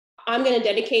I'm going to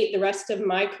dedicate the rest of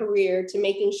my career to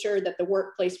making sure that the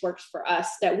workplace works for us,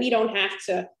 that we don't have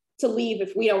to leave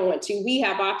if we don't want to. We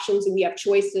have options and we have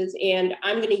choices. And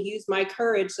I'm going to use my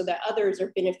courage so that others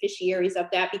are beneficiaries of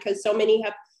that, because so many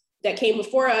that came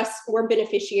before us were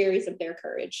beneficiaries of their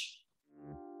courage.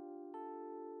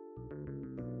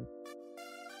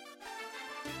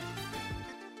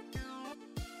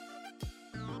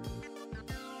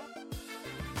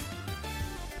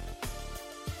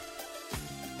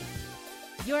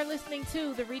 You're listening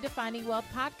to the Redefining Wealth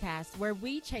podcast, where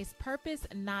we chase purpose,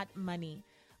 not money.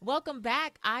 Welcome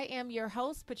back. I am your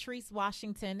host, Patrice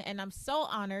Washington, and I'm so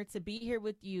honored to be here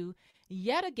with you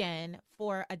yet again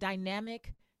for a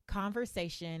dynamic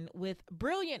conversation with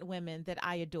brilliant women that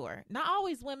I adore. Not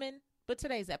always women, but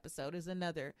today's episode is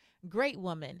another great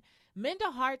woman.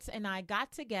 Minda Harts and I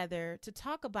got together to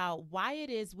talk about why it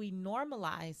is we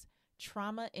normalize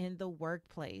trauma in the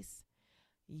workplace.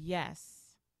 Yes.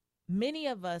 Many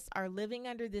of us are living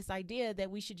under this idea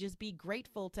that we should just be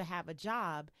grateful to have a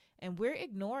job, and we're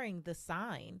ignoring the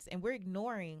signs, and we're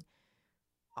ignoring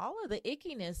all of the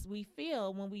ickiness we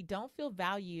feel when we don't feel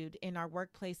valued in our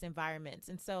workplace environments.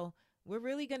 And so we're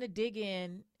really going to dig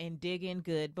in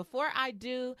good. Before I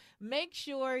do, make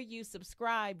sure you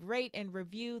subscribe, rate, and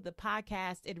review the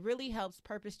podcast. It really helps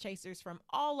purpose chasers from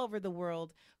all over the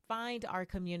world find our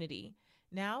community.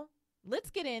 Now, let's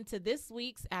get into this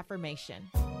week's affirmation.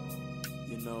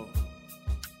 You know,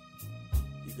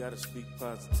 you got to speak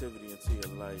positivity into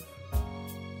your life,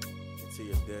 into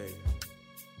your day.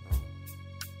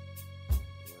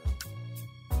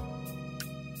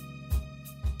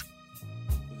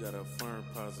 You got to affirm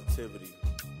positivity.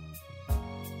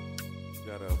 You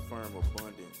got to affirm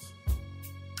abundance.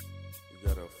 You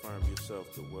got to affirm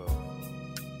yourself to wealth.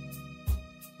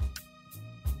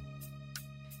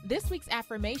 This week's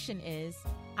affirmation is,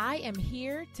 I am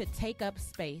here to take up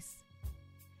space.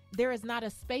 There is not a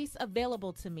space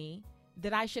available to me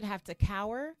that I should have to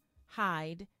cower,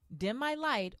 hide, dim my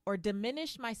light, or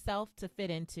diminish myself to fit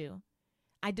into.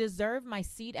 I deserve my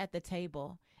seat at the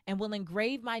table and will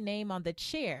engrave my name on the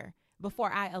chair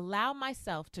before I allow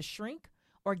myself to shrink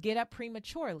or get up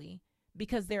prematurely,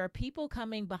 because there are people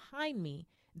coming behind me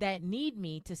that need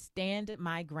me to stand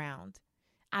my ground.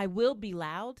 I will be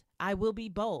loud, I will be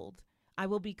bold, I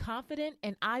will be confident,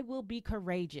 and I will be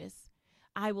courageous.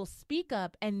 I will speak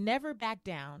up and never back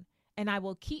down, and I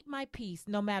will keep my peace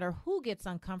no matter who gets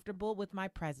uncomfortable with my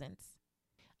presence.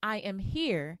 I am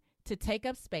here to take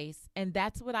up space, and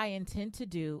that's what I intend to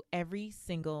do every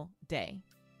single day.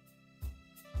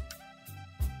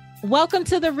 Welcome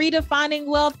to the Redefining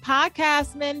Wealth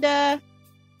podcast, Minda.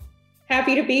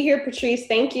 Happy to be here, Patrice.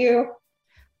 Thank you.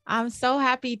 I'm so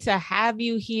happy to have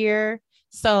you here.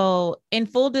 So, in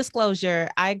full disclosure,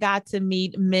 I got to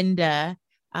meet Minda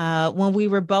when we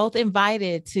were both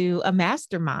invited to a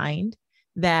mastermind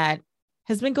that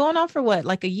has been going on for what,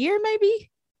 like a year,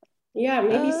 maybe? Yeah,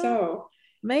 maybe so.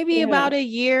 Maybe about a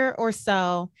year or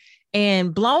so,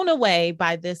 and blown away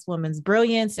by this woman's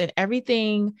brilliance and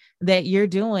everything that you're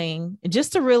doing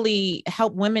just to really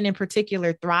help women in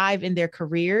particular thrive in their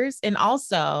careers, and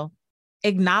also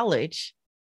acknowledge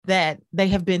that they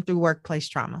have been through workplace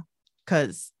trauma,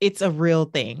 because it's a real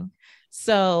thing.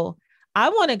 So I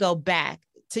want to go back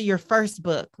to your first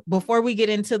book before we get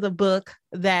into the book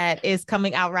that is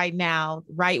coming out right now,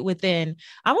 Right Within.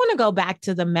 I want to go back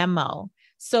to the memo.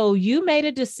 So you made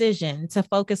a decision to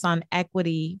focus on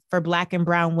equity for Black and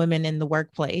Brown women in the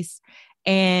workplace.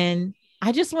 And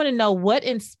I just want to know what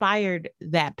inspired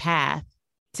that path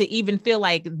to even feel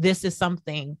like this is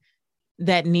something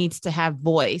that needs to have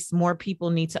voice. More people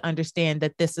need to understand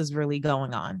that this is really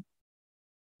going on.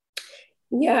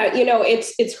 Yeah,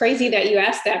 it's crazy that you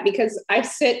asked that, because I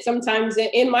sit sometimes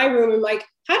in my room and like,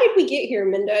 how did we get here,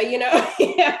 Minda? And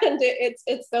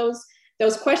it's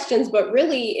those questions, but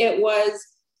really it was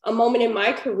a moment in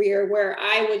my career where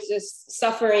I was just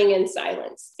suffering in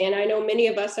silence. And I know many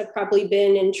of us have probably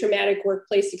been in traumatic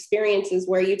workplace experiences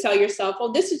where you tell yourself,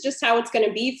 oh, this is just how it's going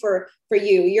to be for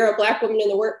you. You're a Black woman in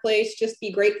the workplace, just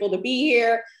be grateful to be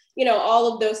here.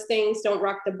 All of those things don't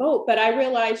rock the boat. But I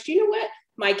realized, you know what?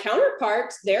 My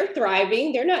counterparts, they're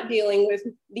thriving. They're not dealing with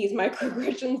these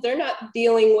microaggressions. They're not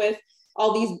dealing with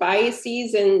all these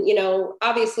biases. And,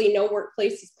 obviously no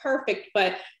workplace is perfect,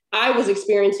 but I was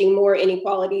experiencing more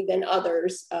inequality than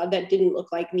others that didn't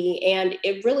look like me. And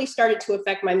it really started to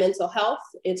affect my mental health.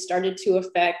 It started to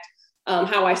affect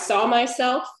how I saw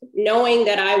myself, knowing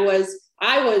that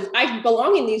I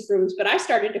belong in these rooms, but I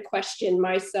started to question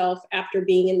myself after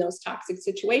being in those toxic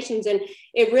situations. And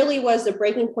it really was a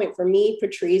breaking point for me,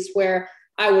 Patrice, where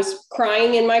I was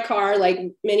crying in my car, like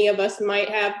many of us might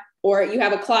have or you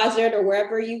have a closet or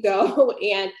wherever you go.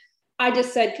 And I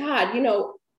just said, God,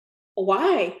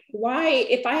 why,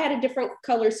 if I had a different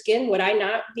color skin, would I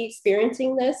not be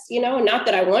experiencing this? Not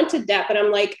that I wanted that, but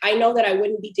I'm like, I know that I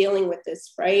wouldn't be dealing with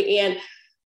this. Right. And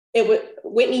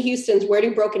Whitney Houston's "Where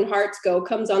Do Broken Hearts Go"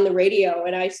 comes on the radio,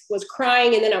 and I was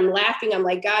crying, and then I'm laughing. I'm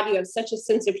like, God, you have such a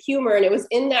sense of humor. And it was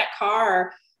in that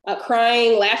car,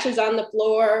 crying, lashes on the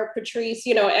floor, Patrice,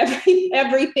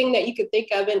 everything that you could think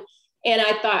of. And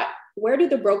I thought, where do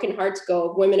the broken hearts go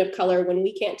of women of color when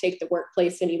we can't take the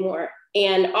workplace anymore?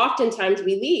 And oftentimes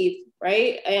we leave,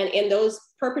 right? And those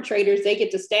perpetrators, they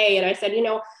get to stay. And I said,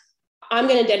 I'm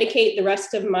going to dedicate the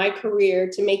rest of my career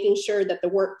to making sure that the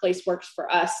workplace works for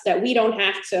us, that we don't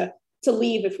have to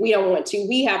leave if we don't want to.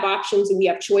 We have options and we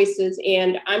have choices.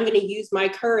 And I'm going to use my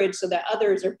courage so that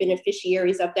others are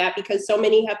beneficiaries of that, because so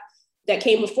many that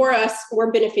came before us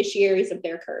were beneficiaries of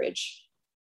their courage.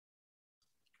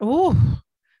 Oh,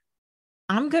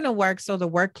 I'm going to work so the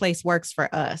workplace works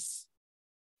for us.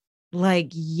 Like,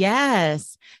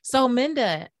 yes. So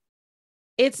Minda,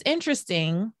 it's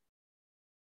interesting.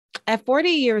 At 40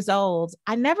 years old,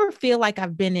 I never feel like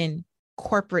I've been in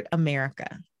corporate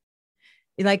America.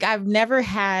 Like I've never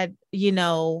had,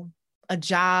 a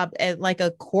job at like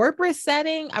a corporate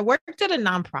setting. I worked at a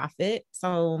nonprofit.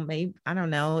 So maybe, I don't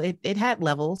know, it had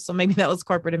levels. So maybe that was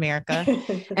corporate America.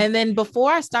 And then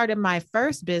before I started my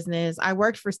first business, I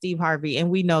worked for Steve Harvey. And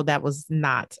we know that was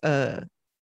not a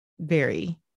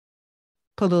very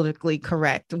politically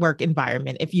correct work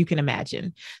environment, if you can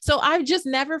imagine. So I just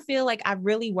never feel like I've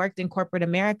really worked in corporate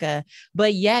America,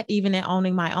 but yet even in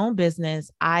owning my own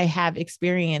business, I have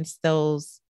experienced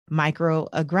those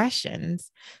microaggressions.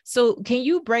 So can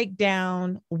you break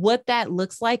down what that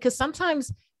looks like? Because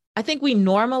sometimes I think we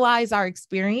normalize our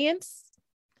experience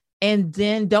and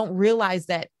then don't realize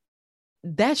that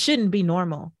that shouldn't be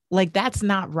normal. Like that's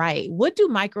not right. What do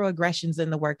microaggressions in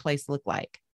the workplace look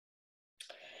like?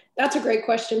 That's a great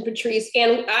question, Patrice.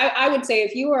 And I would say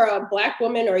if you are a Black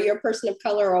woman or you're a person of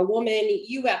color or a woman,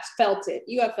 you have felt it.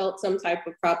 You have felt some type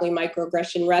of probably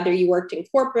microaggression, whether you worked in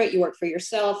corporate, you worked for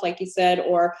yourself, like you said,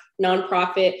 or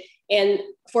nonprofit. And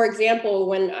for example,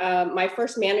 when my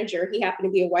first manager, he happened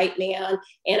to be a white man,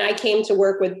 and I came to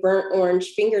work with burnt orange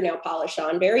fingernail polish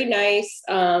on, very nice.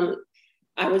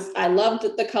 I loved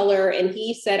the color, and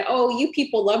he said, "Oh, you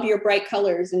people love your bright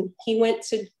colors." And he went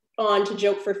on to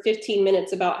joke for 15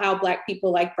 minutes about how Black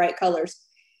people like bright colors.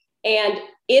 And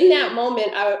in that moment,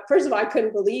 first of all, I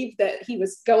couldn't believe that he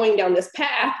was going down this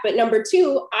path. But number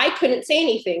two, I couldn't say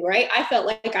anything, right? I felt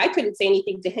like I couldn't say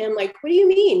anything to him. Like, what do you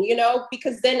mean?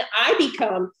 Because then I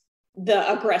become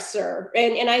the aggressor.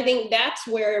 And I think that's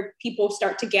where people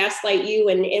start to gaslight you.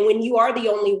 And when you are the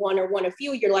only one or one of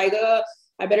few, you're like,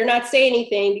 I better not say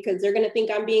anything because they're going to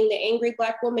think I'm being the angry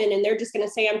Black woman, and they're just going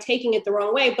to say I'm taking it the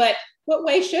wrong way. But what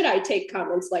way should I take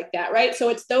comments like that, right? So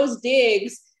it's those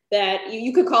digs that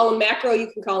you could call them macro,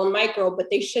 you can call them micro,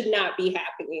 but they should not be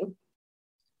happening.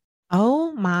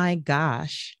 Oh my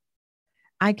gosh.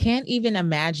 I can't even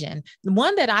imagine. The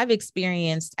one that I've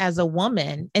experienced as a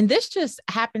woman, and this just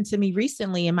happened to me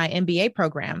recently in my MBA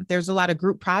program. There's a lot of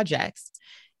group projects,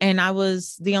 and I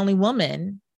was the only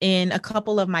woman in a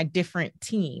couple of my different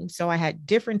teams. So I had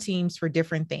different teams for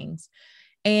different things.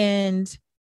 And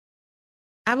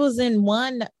I was in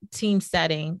one team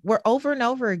setting where over and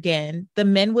over again, the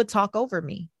men would talk over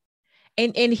me.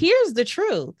 And here's the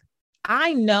truth.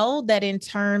 I know that in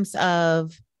terms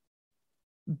of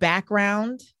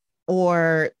background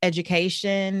or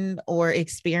education or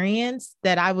experience,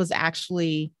 that I was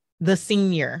actually the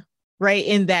senior, right,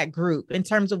 in that group in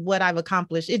terms of what I've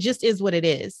accomplished. It just is what it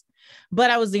is. But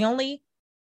I was the only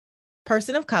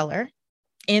person of color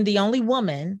and the only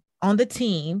woman on the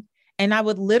team. And I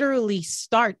would literally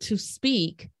start to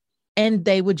speak and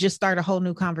they would just start a whole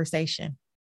new conversation.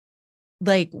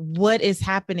 Like, what is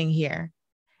happening here?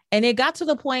 And it got to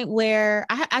the point where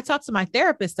I talked to my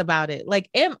therapist about it. Like,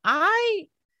 am I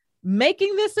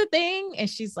making this a thing? And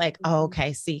she's like, oh,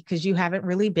 okay, see, because you haven't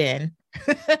really been,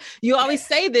 you always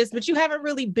say this, but you haven't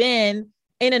really been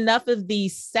in enough of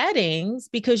these settings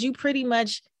because you pretty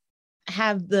much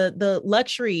have the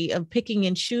luxury of picking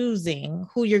and choosing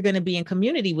who you're going to be in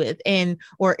community with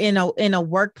or in a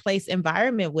workplace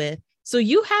environment with. So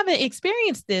you haven't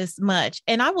experienced this much.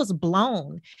 And I was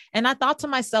blown. And I thought to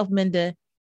myself, Minda,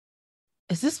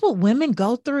 is this what women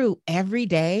go through every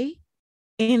day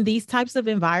in these types of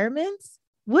environments?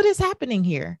 What is happening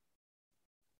here?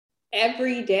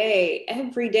 Every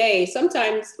day,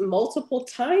 sometimes multiple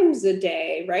times a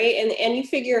day, right? And you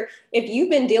figure if you've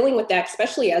been dealing with that,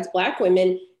 especially as Black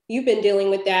women, you've been dealing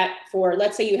with that for,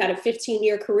 let's say you had a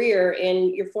 15-year career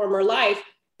in your former life,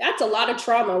 that's a lot of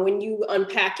trauma when you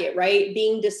unpack it, right?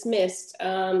 Being dismissed,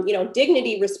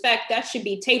 dignity, respect, that should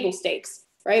be table stakes,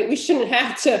 right? We shouldn't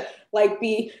have to like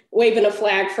be waving a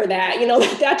flag for that.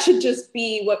 That should just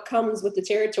be what comes with the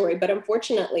territory. But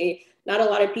unfortunately, not a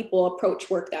lot of people approach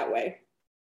work that way.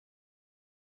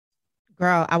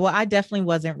 Girl, I definitely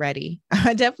wasn't ready.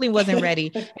 I definitely wasn't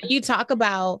ready. You talk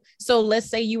about, so let's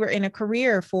say you were in a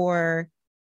career for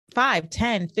 5,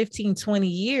 10, 15, 20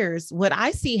 years. What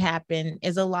I see happen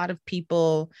is a lot of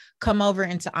people come over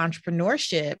into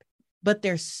entrepreneurship, but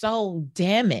they're so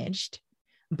damaged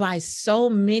by so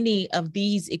many of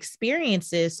these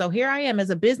experiences. So here I am as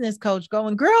a business coach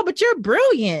going, girl, but you're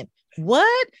brilliant.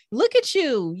 What? Look at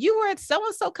you. You were at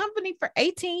so-and-so company for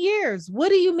 18 years. What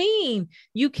do you mean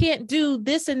you can't do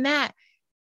this and that?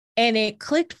 And it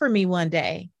clicked for me one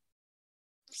day.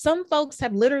 Some folks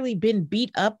have literally been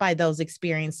beat up by those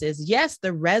experiences. Yes,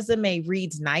 the resume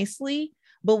reads nicely,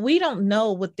 but we don't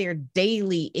know what their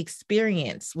daily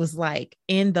experience was like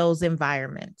in those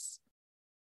environments.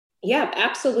 Yeah,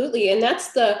 absolutely. And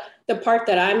that's the part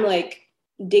that I'm like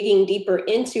digging deeper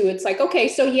into. It's like, okay,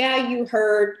 so yeah, you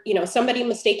heard, somebody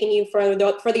mistaking you for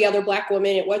the other Black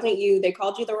woman. It wasn't you. They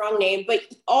called you the wrong name. But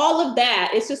all of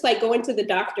that, it's just like going to the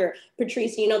doctor,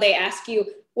 Patrice, they ask you,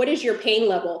 what is your pain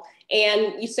level?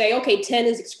 And you say, okay, 10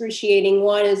 is excruciating.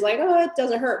 1 is like, oh, it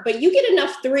doesn't hurt. But you get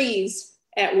enough 3s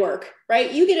at work,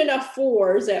 right? You get enough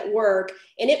 4s at work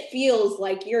and it feels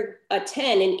like you're a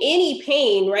 10, and any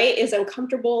pain, right, is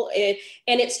uncomfortable.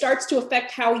 And it starts to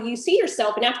affect how you see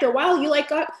yourself. And after a while, you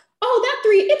like, oh, that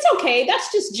 3, it's okay.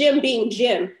 That's just Jim being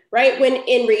Jim, right? When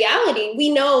in reality, we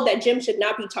know that Jim should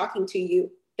not be talking to you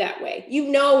that way.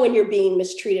 When you're being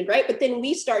mistreated, right? But then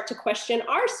we start to question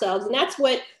ourselves. And that's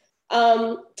what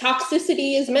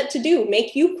toxicity is meant to do,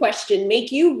 make you question, make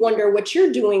you wonder what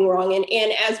you're doing wrong.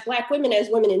 And as Black women, as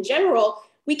women in general,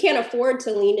 we can't afford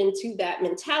to lean into that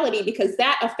mentality because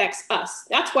that affects us.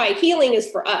 That's why healing is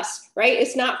for us, right?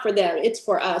 It's not for them, it's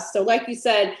for us. So like you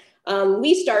said,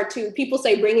 people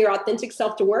say, bring your authentic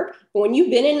self to work. But when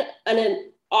you've been in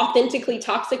an authentically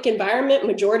toxic environment,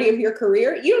 majority of your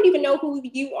career, you don't even know who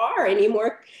you are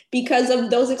anymore because of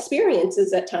those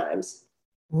experiences at times.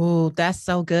 Oh, that's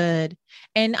so good.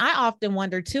 And I often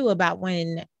wonder too about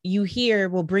when you hear,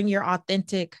 well, bring your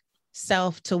authentic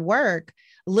self to work.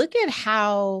 Look at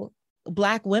how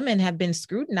Black women have been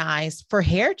scrutinized for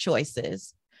hair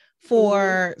choices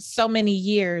for so many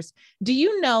years. Do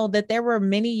you know that there were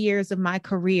many years of my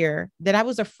career that I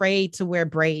was afraid to wear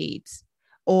braids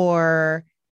or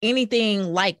anything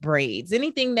like braids,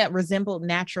 anything that resembled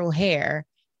natural hair,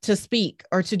 to speak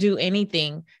or to do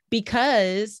anything,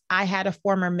 because I had a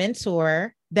former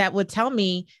mentor that would tell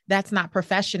me that's not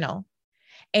professional.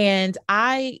 And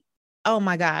oh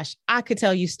my gosh, I could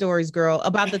tell you stories, girl,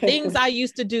 about the things I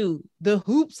used to do, the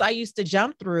hoops I used to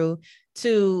jump through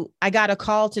I got a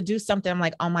call to do something. I'm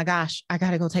like, oh my gosh, I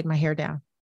got to go take my hair down.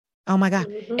 Oh my God.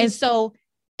 Mm-hmm.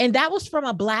 And that was from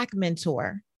a Black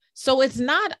mentor. So it's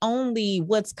not only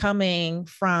what's coming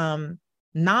from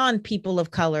non-people of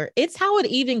color, it's how it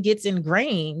even gets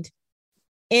ingrained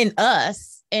in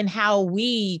us and how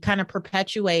we kind of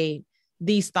perpetuate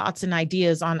these thoughts and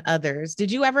ideas on others.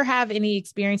 Did you ever have any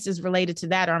experiences related to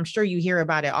that? Or I'm sure you hear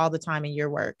about it all the time in your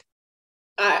work.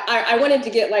 I wanted to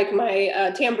get like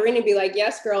my tambourine and be like,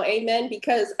 yes, girl, amen.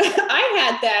 Because I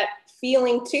had that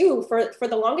feeling too for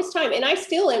the longest time. And I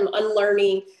still am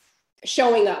unlearning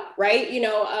showing up, right?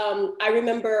 I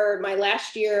remember my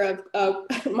last year of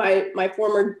my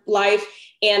former life,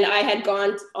 and I had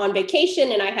gone on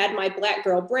vacation and I had my Black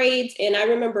girl braids. And I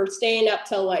remember staying up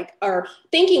till or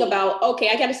thinking about, okay,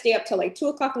 I got to stay up till like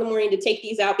 2:00 in the morning to take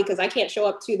these out because I can't show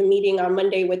up to the meeting on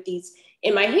Monday with these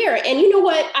in my hair. And you know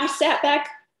what? I sat back,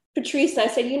 Patrice, and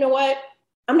I said, you know what?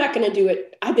 I'm not going to do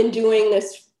it. I've been doing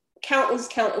this countless.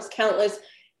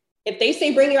 If they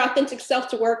say bring your authentic self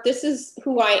to work, this is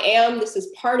who I am. This is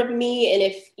part of me. And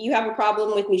if you have a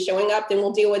problem with me showing up, then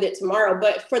we'll deal with it tomorrow.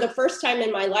 But for the first time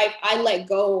in my life, I let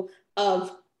go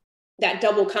of that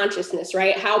double consciousness,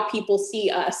 right? How people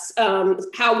see us,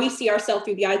 how we see ourselves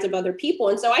through the eyes of other people.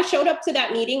 And so I showed up to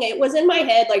that meeting. It was in my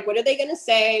head, like, what are they going to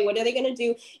say? What are they going to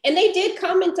do? And they did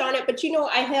comment on it. But,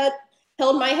 I had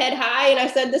held my head high and I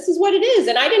said, this is what it is.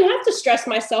 And I didn't have to stress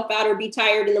myself out or be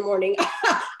tired in the morning.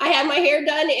 I had my hair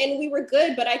done and we were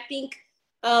good. But I think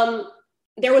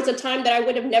there was a time that I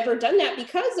would have never done that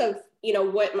because of,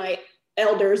 what my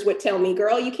elders would tell me,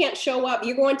 girl, you can't show up.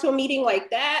 You're going to a meeting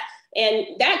like that. And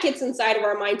that gets inside of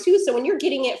our mind too. So when you're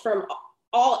getting it from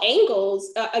all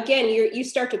angles, again, you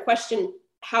start to question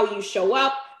how you show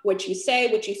up, what you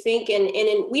say, what you think,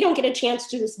 and we don't get a chance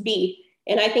to just be.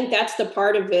 And I think that's the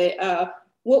part of it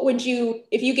what would you,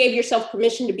 if you gave yourself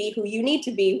permission to be who you need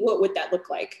to be, what would that look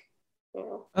like? You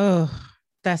know? Oh,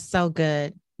 that's so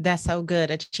good. That's so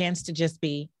good. A chance to just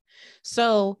be.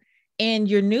 So, in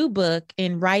your new book,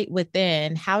 In Right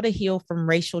Within, How to Heal from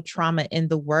Racial Trauma in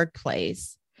the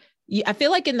Workplace, I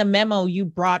feel like in the memo, you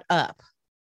brought up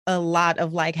a lot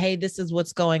of like, hey, this is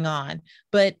what's going on.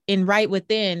 But in Right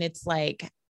Within, it's like,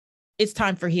 it's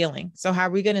time for healing. So, how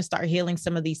are we going to start healing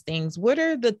some of these things? What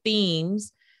are the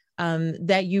themes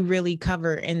that you really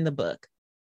cover in the book?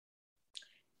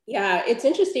 Yeah, it's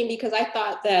interesting because I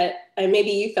thought that, and maybe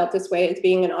you felt this way as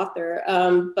being an author,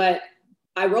 but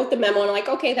I wrote the memo and I'm like,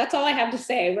 okay, that's all I have to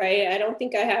say, right? I don't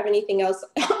think I have anything else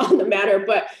on the matter.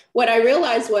 But what I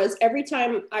realized was every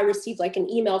time I received like an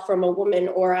email from a woman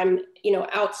or I'm,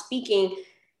 out speaking,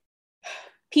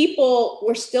 people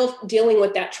were still dealing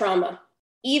with that trauma.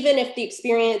 Even if the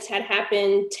experience had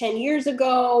happened 10 years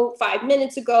ago, 5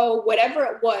 minutes ago, whatever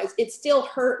it was, it still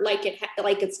hurt like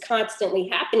it's constantly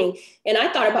happening. And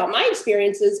I thought about my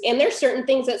experiences, and there's certain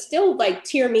things that still like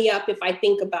tear me up if I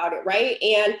think about it, right?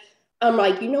 And I'm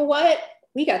like, you know what?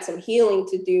 We got some healing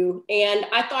to do. And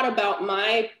I thought about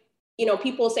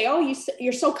people say, oh,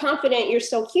 you're so confident, you're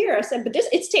so here. I said, but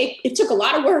it took a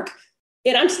lot of work,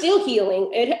 and I'm still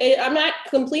healing. I'm not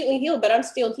completely healed, but I'm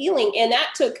still healing. And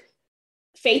that took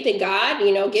faith in God,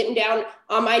 getting down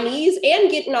on my knees and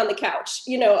getting on the couch,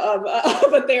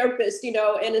 of a therapist, in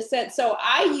a sense. So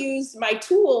I use my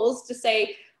tools to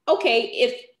say, okay,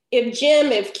 if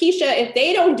Jim, if Keisha, if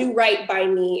they don't do right by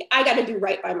me, I got to do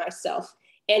right by myself.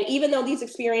 And even though these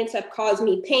experiences have caused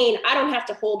me pain, I don't have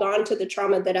to hold on to the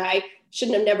trauma that I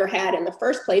shouldn't have never had in the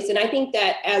first place. And I think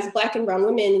that as Black and brown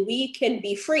women, we can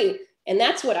be free. And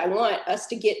that's what I want us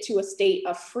to get to, a state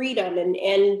of freedom.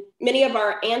 And many of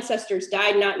our ancestors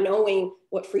died not knowing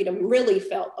what freedom really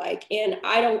felt like. And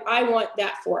I want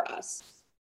that for us.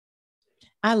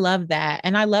 I love that.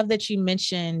 And I love that you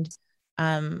mentioned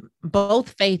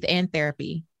both faith and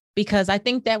therapy, because I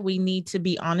think that we need to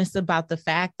be honest about the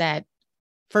fact that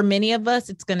for many of us,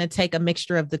 it's going to take a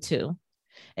mixture of the two.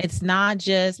 It's not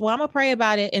just, well, I'm going to pray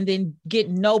about it and then get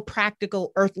no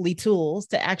practical earthly tools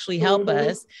to actually help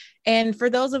us. And for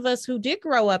those of us who did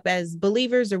grow up as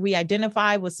believers, or we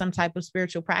identify with some type of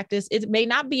spiritual practice, it may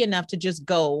not be enough to just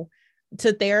go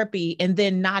to therapy and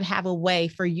then not have a way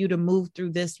for you to move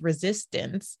through this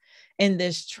resistance and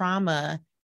this trauma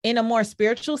in a more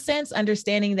spiritual sense,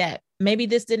 understanding that maybe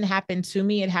this didn't happen to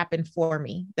me, it happened for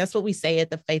me. That's what we say at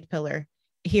the faith pillar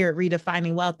here at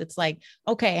Redefining Wealth. It's like,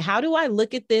 okay, how do I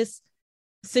look at this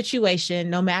situation,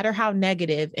 no matter how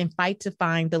negative, and fight to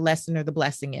find the lesson or the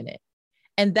blessing in it?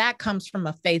 And that comes from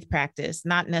a faith practice,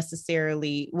 not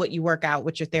necessarily what you work out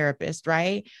with your therapist,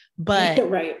 right? But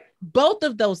right. Both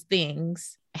of those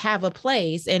things have a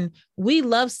place. And we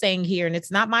love saying here, and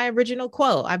it's not my original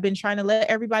quote. I've been trying to let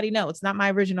everybody know it's not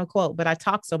my original quote, but I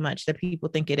talk so much that people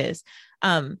think it is.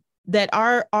 That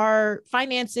our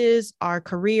finances, our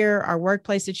career, our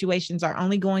workplace situations are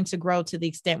only going to grow to the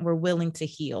extent we're willing to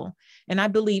heal. And I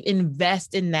believe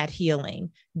invest in that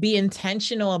healing, be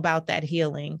intentional about that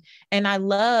healing. And I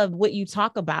love what you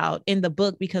talk about in the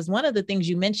book, because one of the things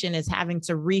you mentioned is having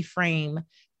to reframe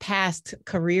past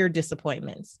career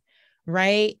disappointments,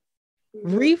 right?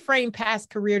 Reframe past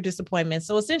career disappointments.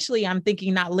 So essentially, I'm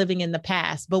thinking not living in the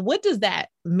past, but what does that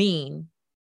mean?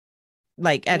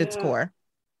 Like at its core?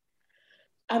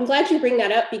 I'm glad you bring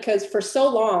that up, because for so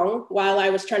long, while I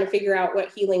was trying to figure out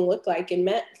what healing looked like and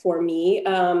meant for me,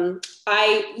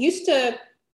 I used to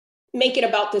make it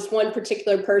about this one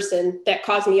particular person that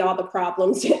caused me all the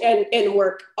problems and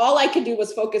work. All I could do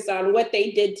was focus on what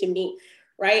they did to me,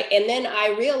 right? And then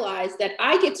I realized that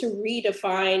I get to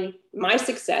redefine my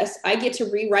success. I get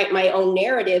to rewrite my own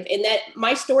narrative, and that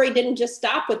my story didn't just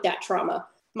stop with that trauma.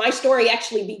 My story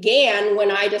actually began when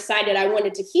I decided I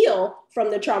wanted to heal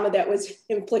from the trauma that was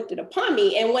inflicted upon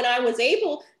me. And when I was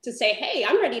able to say, hey,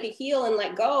 I'm ready to heal and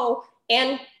let go,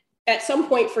 and at some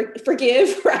point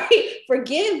forgive, right?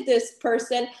 Forgive this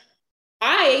person,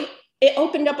 it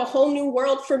opened up a whole new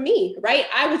world for me, right?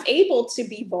 I was able to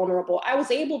be vulnerable. I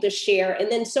was able to share.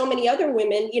 And then so many other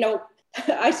women,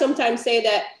 I sometimes say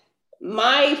that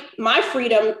my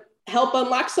freedom help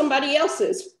unlock somebody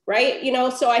else's, right?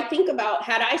 So I think about,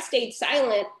 had I stayed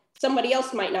silent, somebody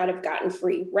else might not have gotten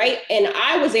free, right? And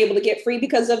I was able to get free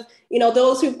because of,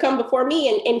 those who've come before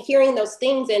me, and hearing those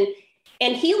things.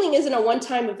 And healing isn't a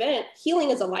one-time event. Healing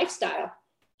is a lifestyle.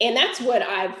 And that's what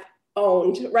I've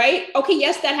owned, right? Okay,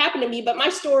 yes, that happened to me, but my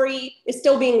story is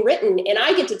still being written, and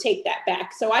I get to take that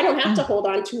back. So I don't have to hold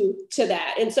on to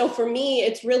that. And so for me,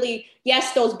 it's really,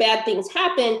 yes, those bad things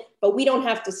happen, but we don't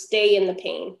have to stay in the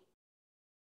pain.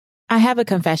 I have a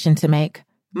confession to make.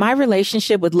 My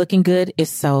relationship with looking good is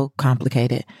so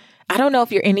complicated. I don't know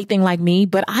if you're anything like me,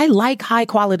 but I like high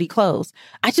quality clothes.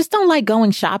 I just don't like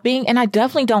going shopping, and I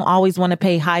definitely don't always want to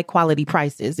pay high quality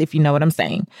prices, if you know what I'm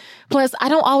saying. Plus, I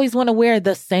don't always want to wear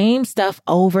the same stuff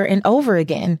over and over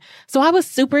again. So I was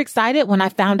super excited when I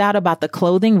found out about the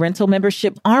clothing rental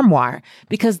membership Armoire,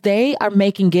 because they are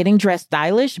making getting dressed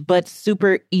stylish, but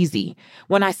super easy.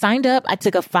 When I signed up, I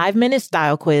took a 5-minute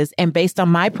style quiz, and based on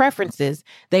my preferences,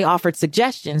 they offered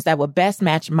suggestions that would best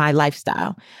match my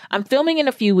lifestyle. I'm filming in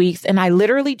a few weeks, and I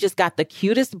literally just got the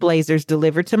cutest blazers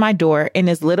delivered to my door in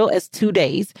as little as 2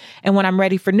 days. And when I'm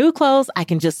ready for new clothes, I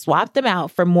can just swap them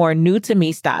out for more new to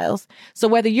me styles. So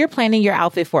whether you're planning your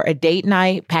outfit for a date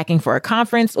night, packing for a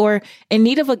conference, or in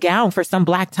need of a gown for some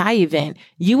black tie event,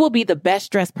 you will be the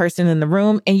best dressed person in the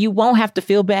room, and you won't have to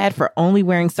feel bad for only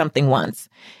wearing something once.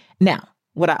 Now,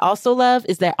 what I also love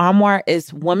is that Armoire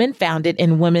is women-founded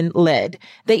and women-led.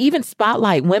 They even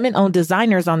spotlight women-owned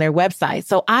designers on their website,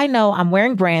 so I know I'm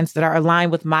wearing brands that are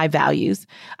aligned with my values.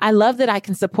 I love that I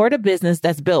can support a business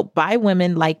that's built by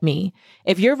women like me.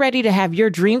 If you're ready to have your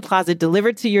dream closet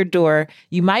delivered to your door,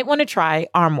 you might want to try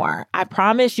Armoire. I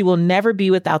promise you will never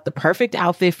be without the perfect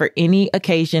outfit for any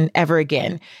occasion ever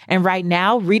again. And right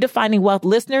now, Redefining Wealth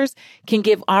listeners can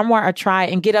give Armoire a try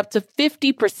and get up to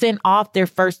 50% off their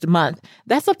first month.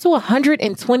 That's up to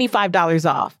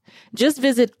 $125 off. Just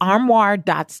visit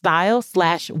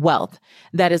armoire.style/wealth.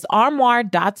 That is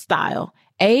armoire.style,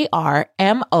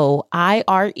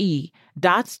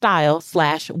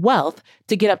 ARMOIRE.style/wealth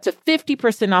to get up to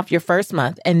 50% off your first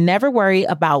month and never worry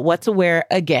about what to wear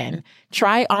again.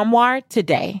 Try Armoire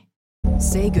today.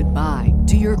 Say goodbye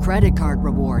to your credit card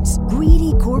rewards.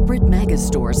 Greedy corporate mega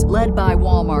stores, led by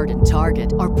Walmart and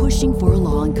Target, are pushing for a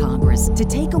law in Congress to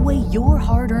take away your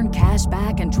hard-earned cash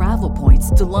back and travel points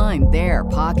to line their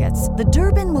pockets. The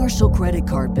Durbin-Marshall credit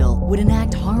card bill would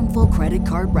enact harmful credit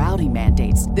card routing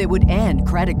mandates that would end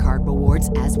credit card rewards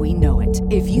as we know it.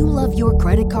 If you love your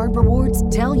credit card rewards,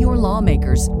 tell your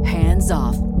lawmakers, hands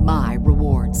off my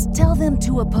rewards. Tell them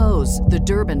to oppose the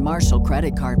Durbin-Marshall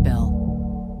credit card bill.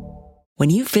 When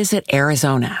you visit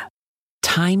Arizona,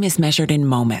 time is measured in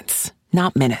moments,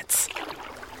 not minutes.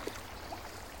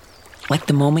 Like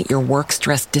the moment your work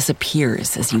stress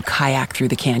disappears as you kayak through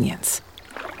the canyons.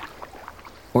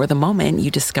 Or the moment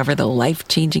you discover the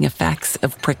life-changing effects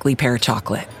of prickly pear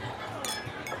chocolate.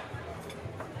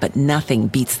 But nothing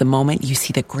beats the moment you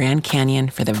see the Grand Canyon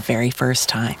for the very first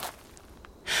time.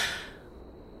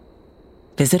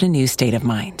 Visit a new state of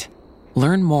mind.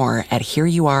 Learn more at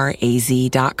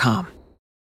hereyouareaz.com.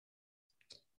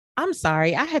 I'm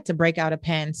sorry, I had to break out a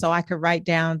pen so I could write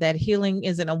down that healing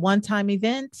isn't a one-time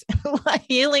event.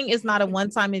 Healing is not a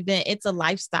one-time event. It's a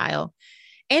lifestyle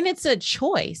and it's a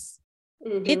choice.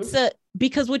 Mm-hmm.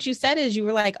 Because what you said is you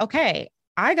were like, okay,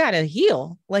 I got to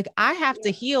heal. Like I have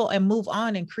to heal and move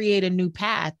on and create a new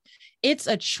path. It's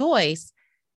a choice.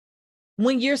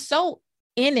 When you're so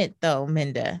in it though,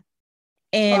 Minda,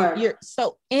 and you're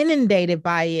so inundated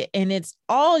by it and it's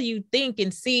all you think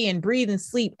and see and breathe and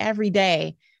sleep every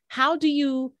day. How do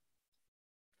you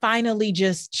finally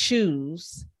just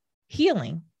choose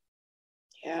healing?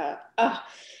 Yeah.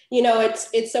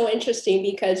 It's so interesting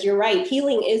because you're right.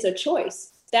 Healing is a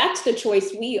choice. That's the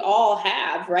choice we all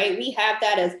have, right? We have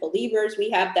that as believers. We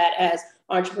have that as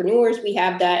entrepreneurs. We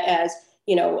have that as,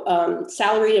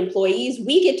 salaried employees.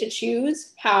 We get to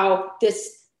choose how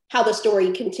the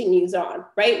story continues on,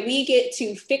 right? We get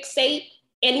to fixate.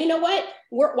 And you know what?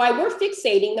 While we're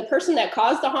fixating, the person that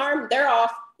caused the harm, they're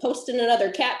off posting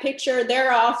another cat picture.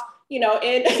 They're off, in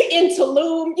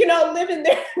Tulum, living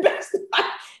their best life,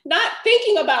 not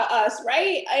thinking about us,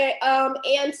 right?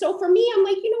 And so for me, I'm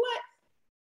like, you know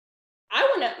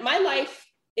what? My life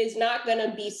is not going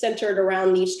to be centered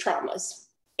around these traumas.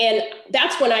 And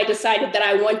that's when I decided that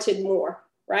I wanted more,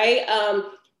 right?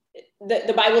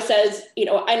 The Bible says,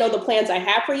 I know the plans I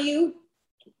have for you.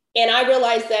 And I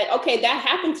realized that, okay, that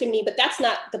happened to me, but that's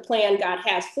not the plan God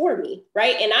has for me,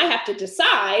 right? And I have to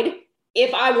decide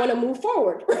if I want to move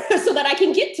forward so that I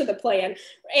can get to the plan.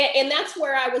 And that's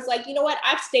where I was like, you know what?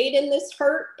 I've stayed in this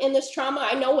hurt, in this trauma.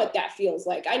 I know what that feels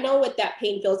like. I know what that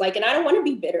pain feels like. And I don't want to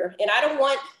be bitter. And I don't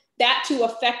want that to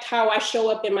affect how I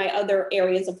show up in my other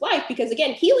areas of life. Because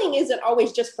again, healing isn't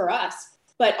always just for us,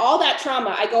 but all that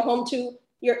trauma, you go home to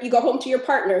your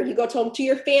partner, you go home to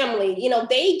your family,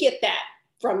 they get that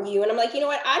from you. And I'm like, you know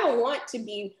what? I don't want to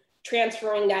be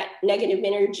transferring that negative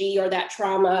energy or that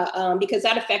trauma because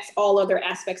that affects all other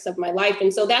aspects of my life.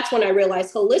 And so that's when I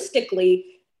realized holistically,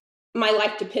 my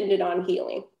life depended on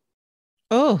healing.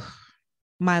 Oh,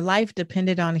 my life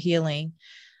depended on healing.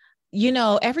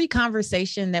 Every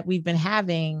conversation that we've been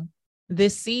having,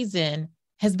 this season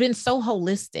has been so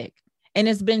holistic, and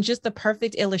it's been just the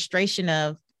perfect illustration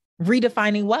of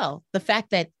redefining wealth. The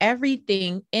fact that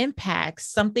everything impacts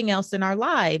something else in our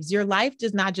lives. Your life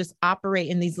does not just operate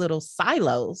in these little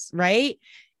silos, right?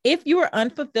 If you are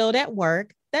unfulfilled at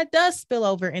work, that does spill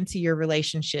over into your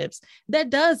relationships. That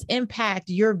does impact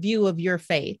your view of your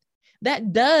faith.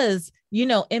 That does,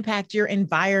 impact your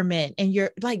environment and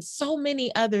your, like, so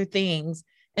many other things.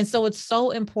 And so it's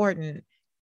so important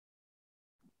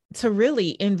to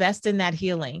really invest in that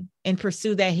healing and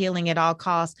pursue that healing at all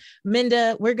costs.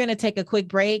 Minda, we're going to take a quick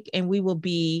break and we will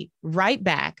be right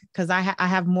back because I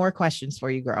have more questions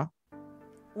for you, girl.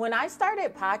 When I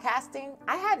started podcasting,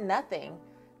 I had nothing.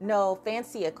 No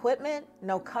fancy equipment,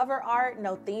 no cover art,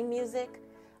 no theme music.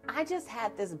 I just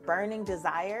had this burning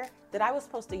desire that I was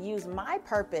supposed to use my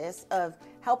purpose of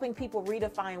helping people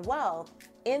redefine wealth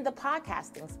in the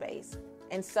podcasting space.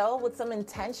 And so with some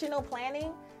intentional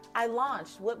planning, I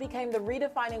launched what became the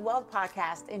Redefining Wealth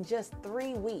podcast in just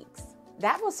 3 weeks.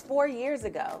 That was 4 years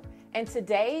ago. And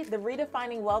today, the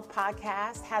Redefining Wealth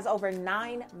podcast has over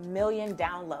 9 million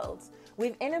downloads.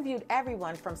 We've interviewed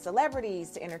everyone from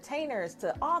celebrities to entertainers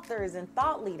to authors and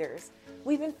thought leaders.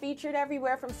 We've been featured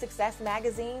everywhere from Success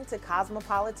Magazine to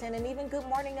Cosmopolitan and even Good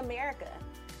Morning America.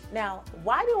 Now,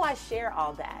 why do I share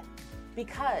all that?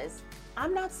 Because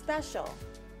I'm not special.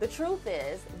 The truth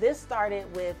is, this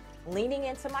started with leaning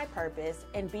into my purpose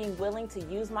and being willing to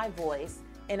use my voice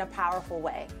in a powerful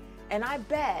way. And I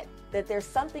bet that there's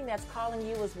something that's calling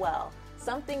you as well,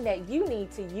 something that you need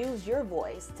to use your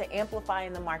voice to amplify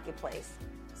in the marketplace.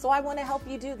 So I want to help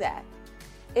you do that.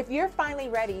 If you're finally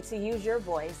ready to use your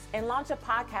voice and launch a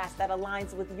podcast that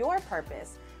aligns with your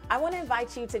purpose, I want to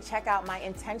invite you to check out my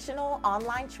intentional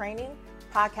online training,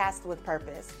 Podcast with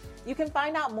Purpose. You can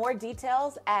find out more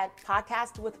details at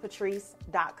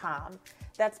podcastwithpatrice.com.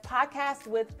 That's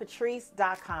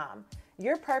podcastwithpatrice.com.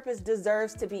 Your purpose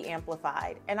deserves to be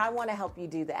amplified, and I want to help you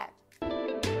do that.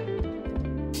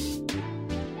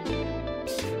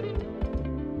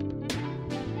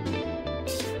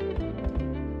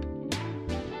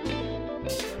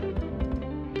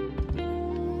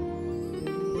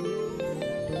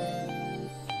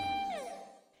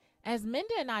 As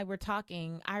Minda and I were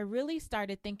talking, I really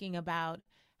started thinking about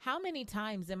how many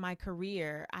times in my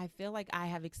career I feel like I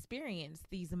have experienced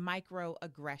these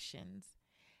microaggressions.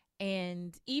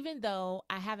 And even though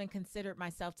I haven't considered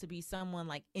myself to be someone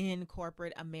like in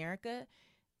corporate America,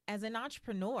 as an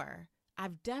entrepreneur,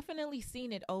 I've definitely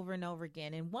seen it over and over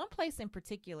again. And one place in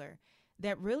particular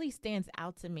that really stands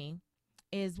out to me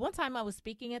is one time I was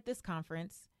speaking at this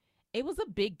conference. It was a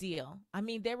big deal. I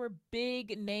mean, there were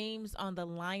big names on the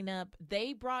lineup.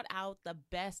 They brought out the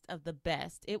best of the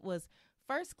best. It was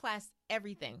first class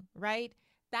everything, right?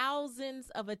 Thousands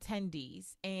of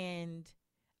attendees. And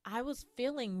I was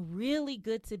feeling really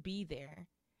good to be there.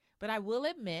 But I will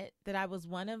admit that I was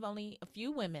one of only a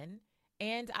few women,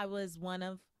 and I was one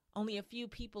of only a few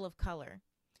people of color.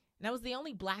 And I was the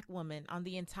only Black woman on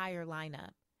the entire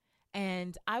lineup.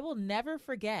 And I will never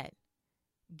forget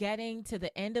getting to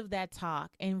the end of that talk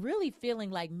and really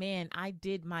feeling like, man, I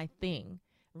did my thing,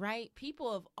 right? People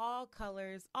of all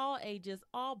colors, all ages,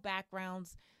 all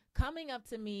backgrounds coming up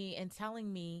to me and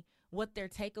telling me what their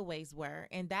takeaways were.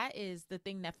 And that is the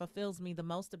thing that fulfills me the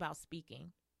most about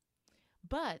speaking.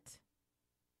 But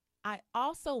I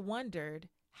also wondered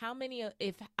how many of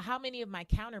my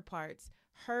counterparts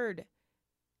heard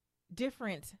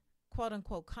different quote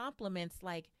unquote compliments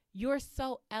like, "You're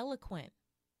so eloquent.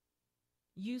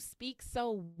 You speak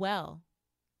so well.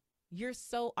 You're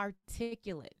so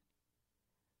articulate."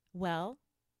 Well,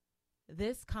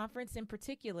 this conference in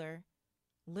particular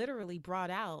literally brought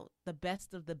out the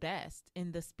best of the best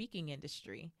in the speaking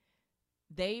industry.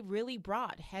 They really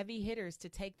brought heavy hitters to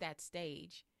take that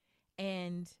stage.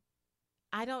 And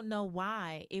I don't know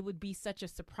why it would be such a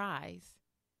surprise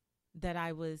that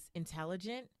I was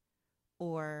intelligent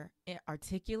or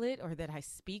articulate or that I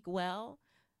speak well.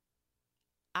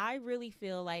 I really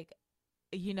feel like,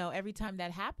 every time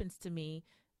that happens to me,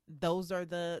 those are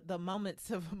the moments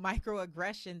of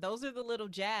microaggression. Those are the little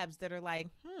jabs that are like,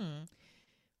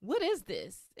 what is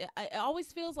this? It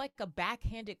always feels like a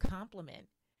backhanded compliment.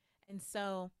 And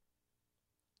so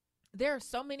there are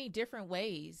so many different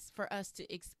ways for us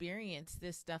to experience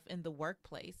this stuff in the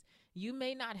workplace. You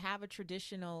may not have a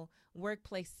traditional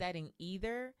workplace setting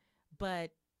either,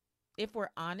 but if we're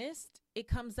honest, it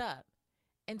comes up.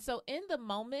 And so in the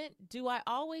moment, do I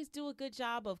always do a good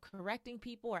job of correcting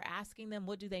people or asking them,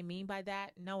 what do they mean by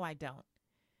that? No, I don't.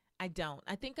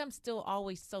 I think I'm still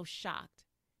always so shocked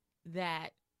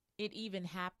that it even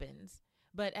happens.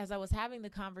 But as I was having the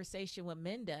conversation with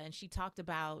Minda, and she talked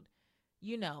about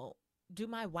do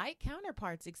my white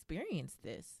counterparts experience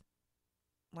this?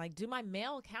 Like, do my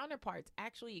male counterparts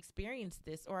actually experience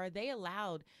this, or are they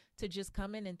allowed to just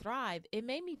come in and thrive? It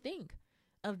made me think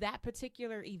of that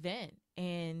particular event.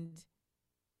 And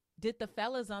did the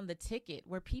fellas on the ticket,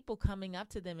 were people coming up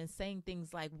to them and saying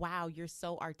things like, wow, you're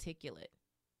so articulate?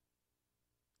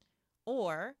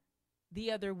 Or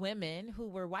the other women who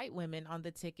were white women on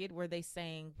the ticket, were they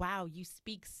saying, wow, you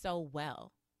speak so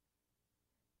well?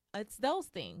 It's those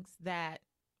things that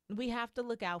we have to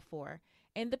look out for.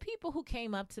 And the people who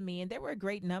came up to me, and there were a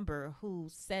great number who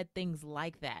said things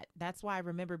like that. That's why I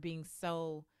remember being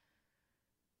so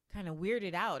kind of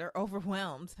weirded out or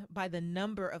overwhelmed by the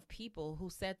number of people who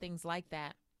said things like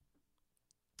that.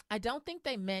 I don't think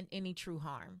they meant any true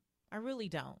harm. I really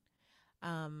don't.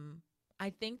 I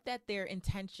think that their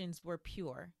intentions were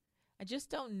pure. I just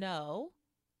don't know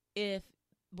if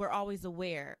we're always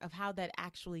aware of how that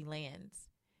actually lands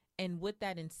and what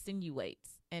that insinuates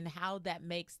and how that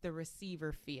makes the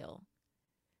receiver feel.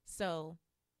 So,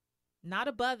 not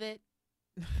above it.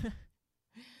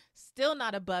 Still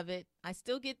not above it. I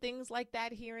still get things like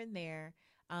that here and there.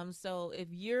 So if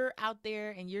you're out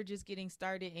there and you're just getting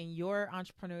started in your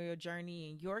entrepreneurial journey,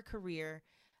 in your career,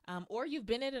 or you've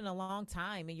been in it a long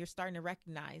time and you're starting to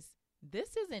recognize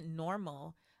this isn't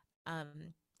normal,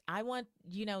 I want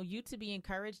you to be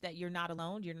encouraged that you're not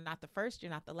alone. You're not the first.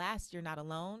 You're not the last. You're not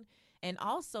alone. And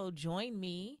also join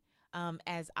me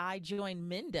as I join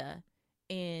Minda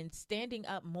in standing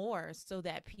up more so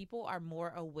that people are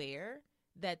more aware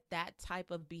that that type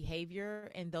of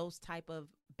behavior and those type of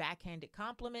backhanded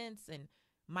compliments and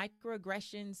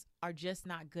microaggressions are just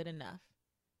not good enough.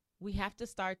 We have to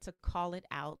start to call it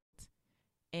out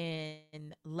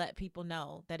and let people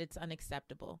know that it's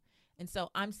unacceptable. And so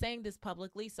I'm saying this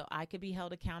publicly so I could be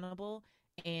held accountable.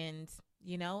 And,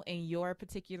 in your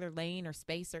particular lane or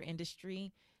space or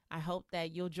industry, I hope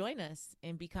that you'll join us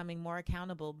in becoming more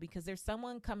accountable, because there's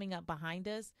someone coming up behind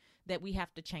us that we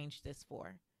have to change this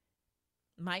for.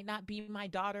 Might not be my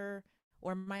daughter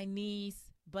or my niece,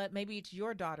 but maybe it's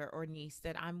your daughter or niece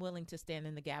that I'm willing to stand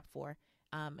in the gap for.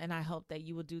 And I hope that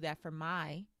you will do that for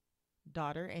my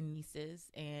daughter and nieces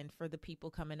and for the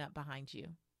people coming up behind you.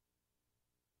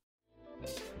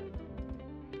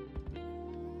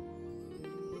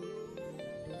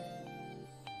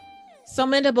 So,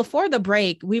 Minda, before the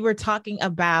break, we were talking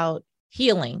about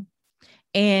healing.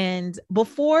 And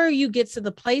before you get to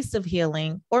the place of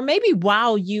healing, or maybe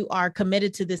while you are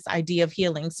committed to this idea of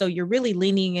healing, so you're really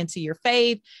leaning into your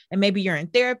faith and maybe you're in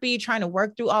therapy trying to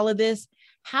work through all of this,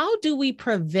 how do we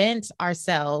prevent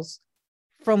ourselves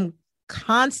from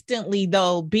constantly,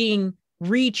 though, being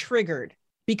re-triggered?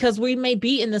 Because we may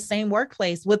be in the same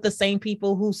workplace with the same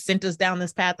people who sent us down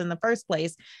this path in the first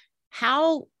place.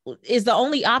 How is the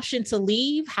only option to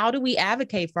leave? How do we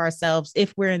advocate for ourselves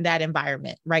if we're in that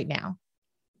environment right now?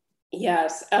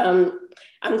 Yes. I'm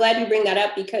glad you bring that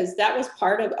up, because that was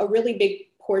part of a really big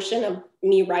portion of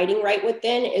me writing Right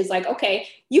Within is like, okay,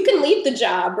 you can leave the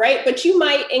job, right? But you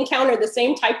might encounter the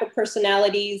same type of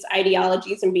personalities,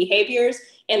 ideologies, and behaviors.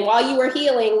 And while you were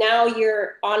healing, now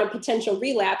you're on a potential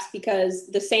relapse because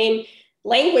the same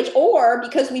language, or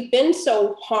because we've been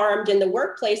so harmed in the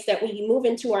workplace that we move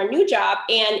into our new job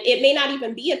and it may not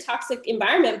even be a toxic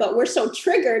environment, but we're so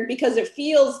triggered because it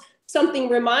feels something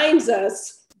reminds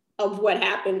us of what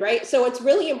happened, right? So it's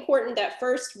really important that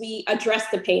first we address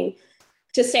the pain,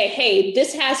 to say, hey,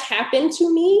 this has happened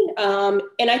to me.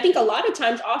 And I think a lot of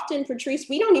times, often, Patrice,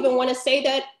 we don't even want to say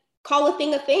that, call a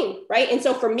thing, right? And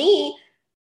so for me,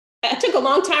 it took a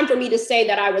long time for me to say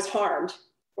that I was harmed,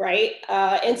 right?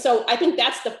 And so I think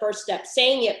that's the first step,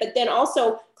 saying it, but then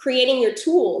also creating your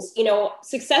tools.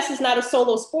 Success is not a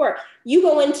solo sport. You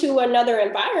go into another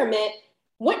environment,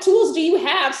 what tools do you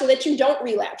have so that you don't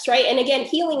relapse, right? And again,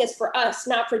 healing is for us,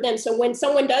 not for them. So when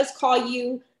someone does call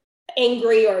you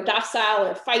angry or docile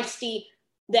or feisty,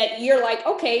 that you're like,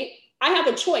 okay, I have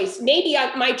a choice. Maybe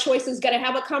my choice is going to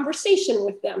have a conversation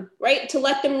with them, right? To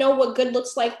let them know what good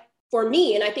looks like for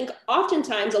me. And I think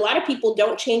oftentimes a lot of people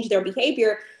don't change their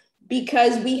behavior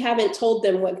because we haven't told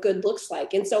them what good looks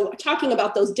like. And so talking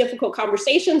about those difficult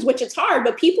conversations, which it's hard,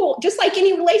 but people, just like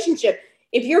any relationship,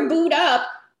 if you're booed up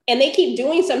and they keep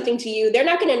doing something to you, they're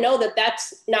not going to know that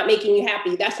that's not making you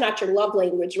happy. That's not your love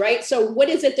language, right? So what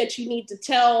is it that you need to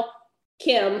tell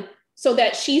Kim so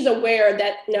that she's aware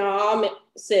that, no,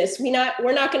 sis, we're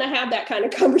not going to have that kind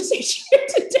of conversation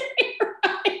today,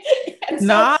 right? And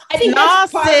so I think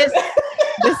that's part sis, of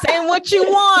this ain't what you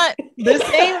want. This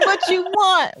ain't what you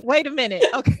want. Wait a minute.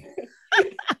 Okay.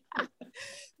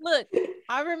 Look,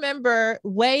 I remember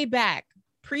way back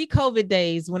pre-COVID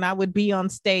days when I would be on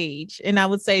stage and I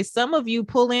would say, some of you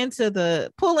pull into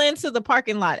the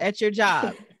parking lot at your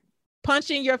job,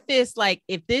 punching your fist. Like,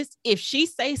 if she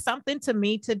say something to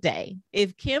me today,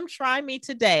 if Kim try me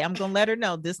today, I'm going to let her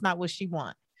know this not what she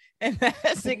wants. And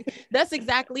that's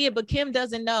exactly it. But Kim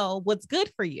doesn't know what's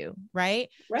good for you. Right.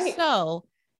 Right. So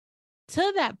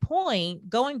to that point,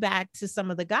 going back to some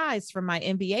of the guys from my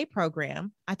MBA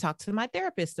program, I talked to my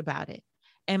therapist about it.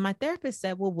 And my therapist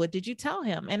said, well, what did you tell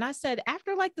him? And I said,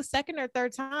 after like the second or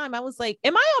third time, I was like,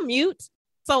 am I on mute?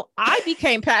 So I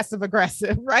became passive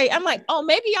aggressive, right? I'm like, oh,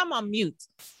 maybe I'm on mute.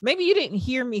 Maybe you didn't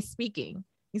hear me speaking.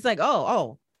 He's like,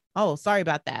 oh, sorry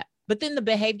about that. But then the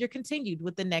behavior continued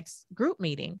with the next group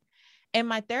meeting. And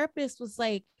my therapist was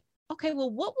like, okay,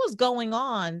 well, what was going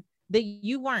on that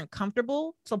you weren't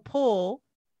comfortable to pull,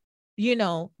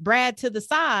 Brad to the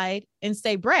side and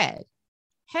say, Brad,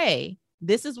 hey,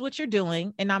 this is what you're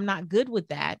doing, and I'm not good with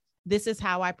that. This is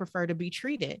how I prefer to be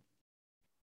treated.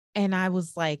 And I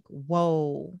was like,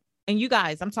 whoa. And you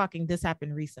guys, I'm talking, this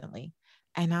happened recently.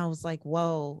 And I was like,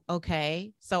 whoa,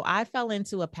 okay. So I fell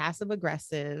into a passive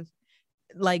aggressive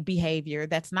like behavior.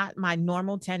 That's not my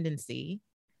normal tendency.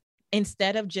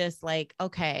 Instead of just like,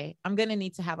 okay, I'm going to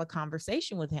need to have a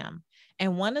conversation with him.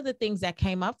 And one of the things that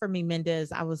came up for me, Minda,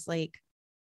 is I was like,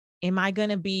 am I going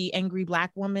to be angry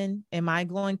Black woman? Am I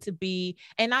going to be,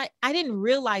 and I didn't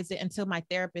realize it until my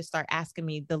therapist started asking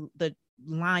me the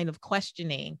line of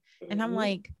questioning. And I'm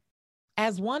like,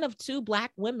 as one of two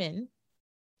Black women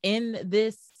in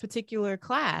this particular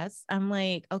class, I'm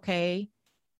like, okay,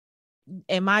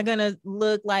 am I going to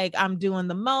look like I'm doing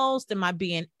the most? Am I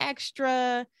being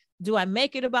extra? Do I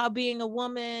make it about being a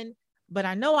woman? But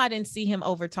I know I didn't see him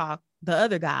overtalk the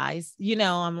other guys.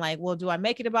 I'm like, well, do I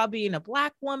make it about being a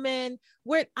Black woman?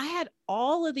 Where I had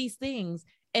all of these things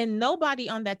and nobody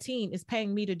on that team is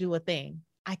paying me to do a thing.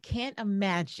 I can't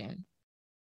imagine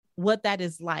what that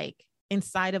is like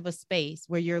inside of a space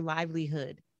where your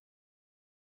livelihood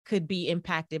could be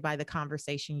impacted by the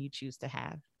conversation you choose to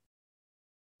have.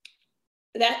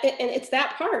 And it's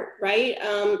that part, right?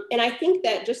 And I think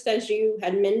that, just as you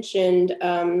had mentioned,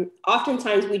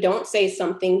 oftentimes we don't say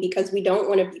something because we don't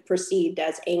want to be perceived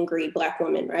as angry Black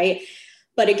women, right?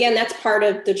 But again, that's part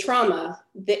of the trauma,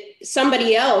 that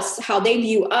somebody else, how they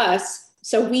view us.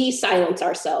 So we silence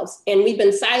ourselves, and we've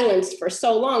been silenced for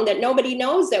so long that nobody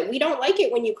knows that we don't like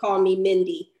it when you call me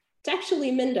Mindy. It's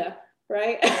actually Minda,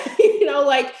 right?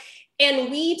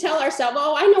 And we tell ourselves,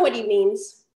 oh, I know what he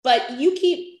means, but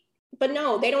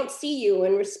no, they don't see you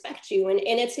and respect you. And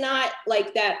it's not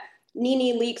like that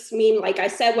Nene Leakes meme, like I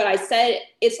said what I said.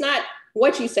 It's not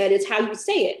what you said, it's how you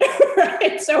say it,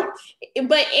 right? So, and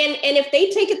if they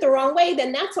take it the wrong way,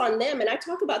 then that's on them. And I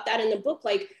talk about that in the book,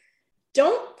 like,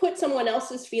 don't put someone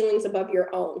else's feelings above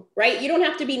your own, right? You don't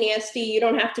have to be nasty, you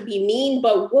don't have to be mean,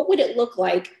 but what would it look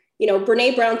like?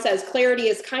 Brene Brown says, clarity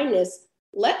is kindness.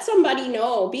 Let somebody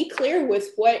know, be clear with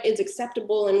what is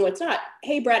acceptable and what's not.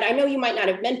 Hey, Brad, I know you might not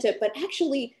have meant it, but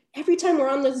actually every time we're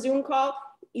on this Zoom call,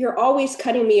 you're always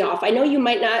cutting me off. I know you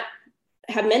might not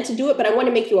have meant to do it, but I want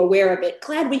to make you aware of it.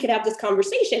 Glad we could have this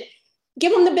conversation.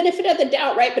 Give them the benefit of the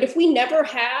doubt, right? But if we never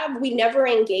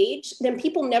engage, then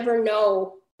people never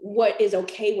know what is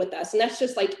okay with us. And that's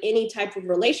just like any type of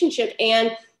relationship.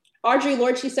 And Audre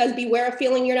Lorde, she says, beware of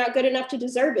feeling you're not good enough to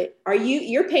deserve it.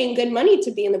 You're paying good money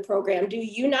to be in the program. Do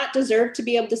you not deserve to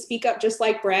be able to speak up just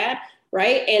like Brad,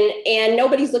 right? And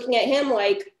nobody's looking at him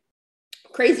like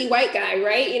crazy white guy,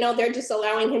 right? They're just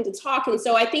allowing him to talk. And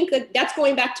so I think that's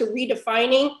going back to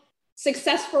redefining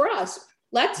success for us.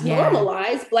 Let's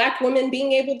normalize Black women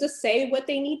being able to say what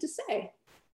they need to say.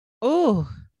 Oh,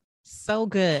 so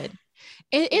good.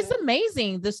 It's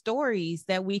amazing the stories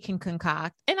that we can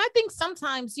concoct. And I think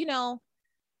sometimes, I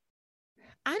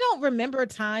don't remember a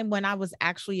time when I was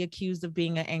actually accused of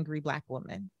being an angry Black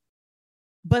woman,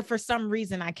 but for some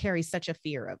reason I carry such a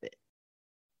fear of it.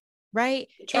 Right.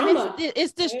 Trauma. And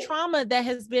it's this trauma that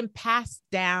has been passed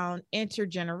down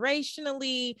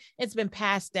intergenerationally. It's been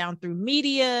passed down through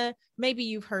media. Maybe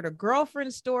you've heard a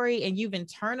girlfriend story and you've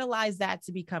internalized that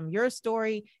to become your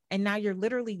story. And now you're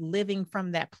literally living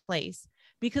from that place.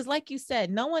 Because like you said,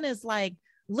 no one is like,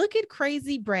 look at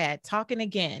crazy Brad talking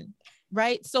again.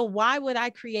 Right. So why would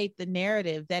I create the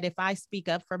narrative that if I speak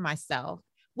up for myself,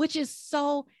 which is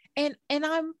so, and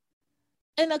I'm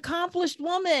an accomplished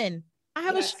woman. I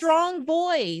have a strong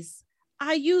voice.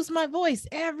 I use my voice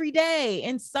every day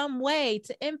in some way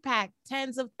to impact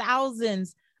tens of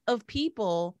thousands of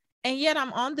people. And yet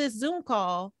I'm on this Zoom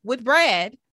call with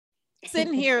Brad,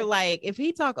 sitting here like, if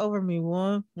he talk over me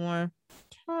one more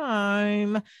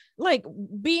time, like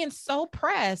being so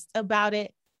pressed about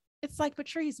it. It's like,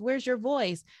 Patrice, where's your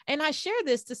voice? And I share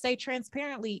this to say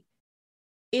transparently,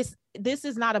 this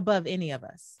is not above any of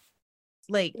us.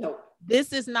 Like, no.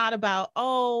 This is not about,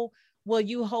 oh, well,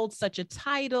 you hold such a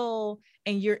title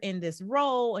and you're in this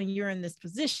role and you're in this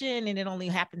position and it only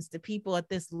happens to people at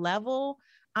this level.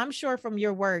 I'm sure from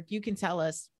your work, you can tell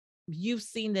us you've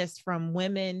seen this from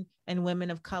women and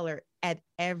women of color at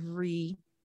every,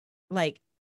 like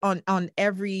on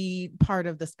every part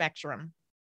of the spectrum.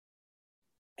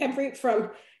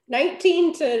 From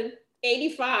 19 to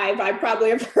 85, I probably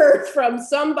have heard from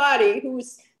somebody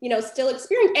who's, still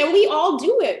experienced, and we all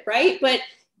do it, right? But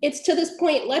it's to this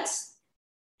point,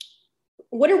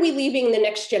 what are we leaving the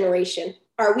next generation?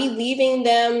 Are we leaving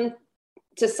them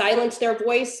to silence their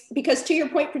voice? Because to your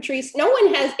point, Patrice, no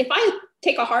one has, if I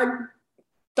take a hard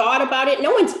thought about it,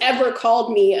 no one's ever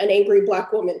called me an angry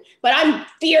Black woman, but I'm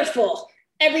fearful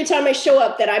every time I show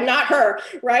up that I'm not her,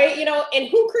 right? And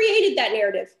who created that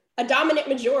narrative? A dominant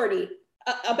majority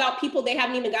about people they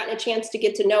haven't even gotten a chance to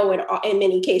get to know in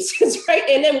many cases, right?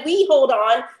 And then we hold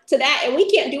on to that and we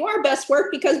can't do our best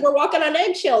work because we're walking on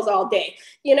eggshells all day,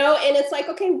 and it's like,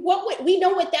 okay, we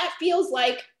know what that feels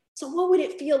like. So what would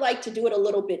it feel like to do it a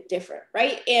little bit different,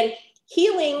 right? And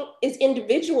healing is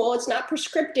individual. It's not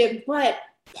prescriptive, but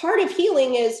part of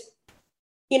healing is,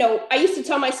 I used to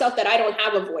tell myself that I don't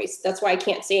have a voice. That's why I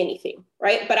can't say anything,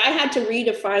 right? But I had to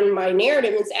redefine my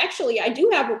narrative. It's actually, I do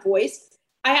have a voice.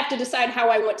 I have to decide how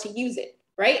I want to use it,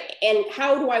 right? And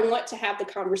how do I want to have the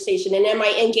conversation? And am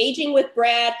I engaging with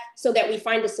Brad so that we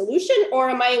find a solution? Or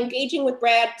am I engaging with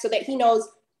Brad so that he knows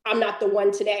I'm not the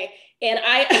one today? And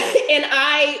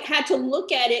I had to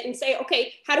look at it and say,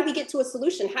 okay, how do we get to a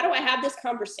solution? How do I have this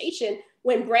conversation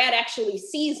when Brad actually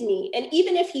sees me? And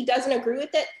even if he doesn't agree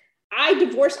with it, I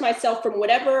divorce myself from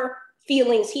whatever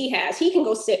feelings he has. He can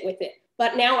go sit with it.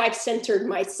 But now I've centered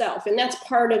myself, and that's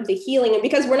part of the healing. And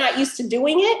because we're not used to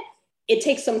doing it, it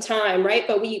takes some time, right?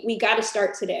 But we got to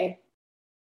start today.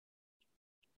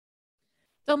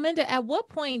 So Minda, at what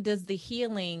point does the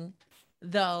healing,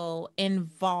 though,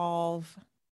 involve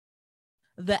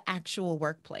the actual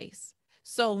workplace?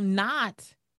 So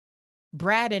not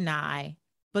Brad and I,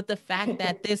 but the fact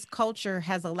that this culture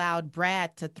has allowed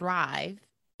Brad to thrive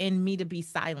and me to be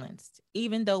silenced,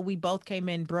 even though we both came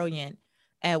in brilliant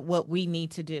at what we need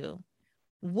to do.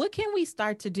 What can we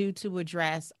start to do to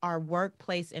address our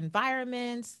workplace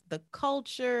environments, the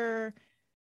culture?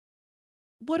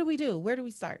 What do we do? Where do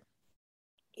we start?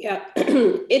 Yeah,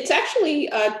 it's actually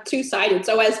two-sided.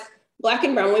 So as Black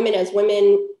and brown women,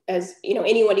 as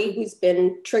anybody who's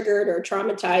been triggered or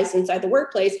traumatized inside the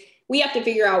workplace, we have to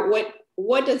figure out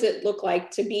what does it look like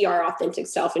to be our authentic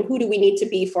self, and who do we need to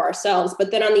be for ourselves?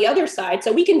 But then on the other side,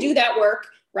 so we can do that work,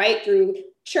 right, through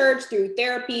church, through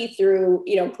therapy, through,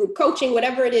 group coaching,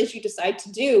 whatever it is you decide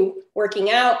to do, working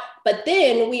out. But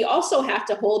then we also have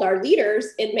to hold our leaders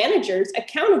and managers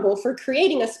accountable for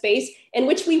creating a space in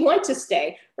which we want to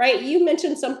stay, right? You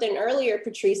mentioned something earlier,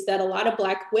 Patrice, that a lot of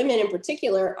Black women in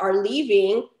particular are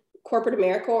leaving corporate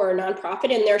America or a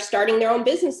nonprofit, and they're starting their own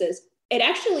businesses. It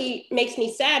actually makes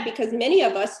me sad because many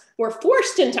of us were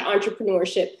forced into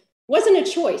entrepreneurship. It wasn't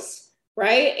a choice,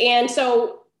 right? And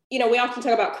so, we often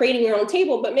talk about creating your own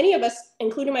table, but many of us,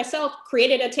 including myself,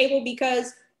 created a table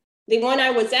because the one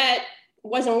I was at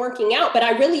wasn't working out, but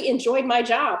I really enjoyed my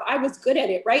job. I was good at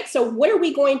it, right? So what are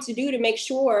we going to do to make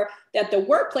sure that the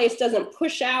workplace doesn't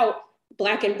push out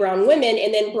Black and brown women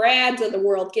and then Brads of the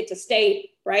world get to stay,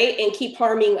 right, and keep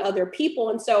harming other people?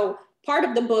 And so part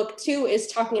of the book too is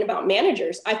talking about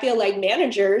managers. I feel like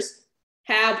managers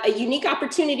have a unique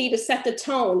opportunity to set the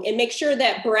tone and make sure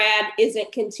that Brad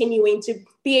isn't continuing to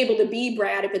be able to be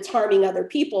Brad if it's harming other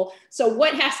people. So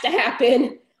what has to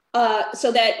happen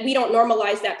so that we don't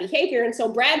normalize that behavior? And so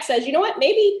Brad says, you know what,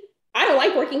 maybe I don't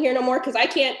like working here no more because I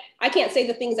can't say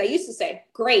the things I used to say.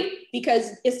 Great,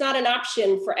 because it's not an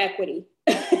option for equity.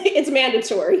 It's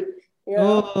mandatory.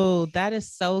 Oh, that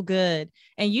is so good.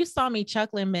 And you saw me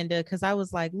chuckling, Minda, because I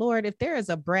was like, Lord, if there is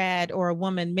a Brad or a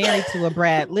woman married to a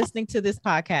Brad listening to this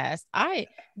podcast,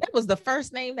 that was the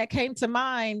first name that came to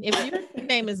mind. If your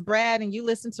name is Brad and you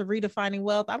listen to Redefining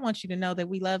Wealth, I want you to know that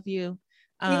we love you.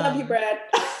 We love you, Brad.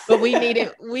 But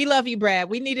we love you, Brad.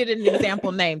 We needed an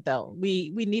example name though.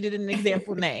 We needed an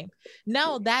example name.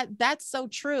 No, that's so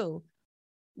true.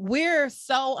 We're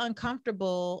so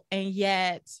uncomfortable, and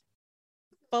yet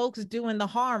folks doing the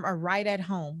harm are right at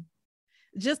home,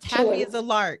 just happy as a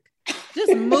lark,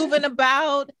 just moving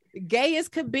about, gay as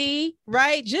could be,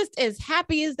 right? Just as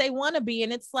happy as they want to be.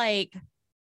 And it's like,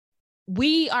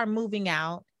 we are moving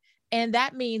out, and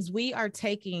that means we are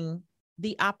taking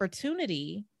the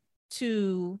opportunity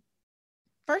to,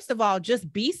 first of all,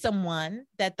 just be someone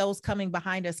that those coming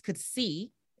behind us could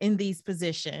see in these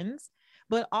positions,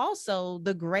 but also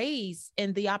the grace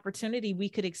and the opportunity we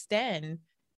could extend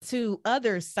to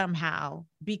others somehow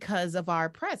because of our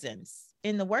presence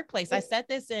in the workplace. I said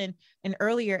this in an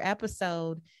earlier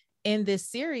episode in this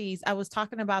series. I was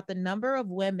talking about the number of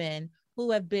women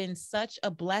who have been such a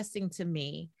blessing to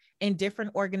me in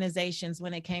different organizations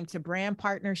when it came to brand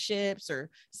partnerships or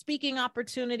speaking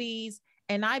opportunities.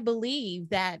 And I believe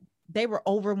that they were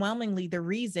overwhelmingly the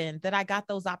reason that I got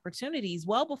those opportunities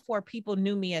well before people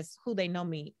knew me as who they know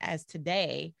me as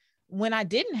today, when I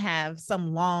didn't have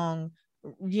some long,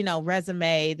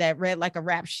 resume that read like a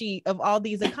rap sheet of all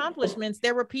these accomplishments.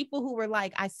 There were people who were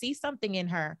like, I see something in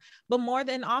her, but more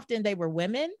than often they were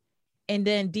women. And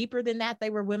then deeper than that, they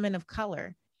were women of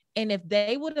color. And if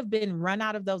they would have been run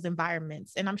out of those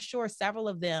environments, and I'm sure several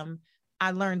of them,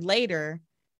 I learned later,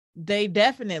 they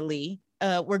definitely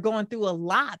were going through a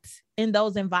lot in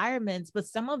those environments, but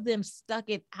some of them stuck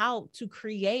it out to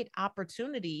create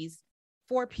opportunities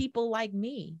for people like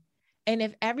me. And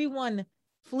if everyone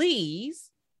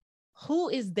flees, who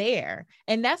is there?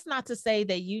 And that's not to say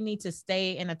that you need to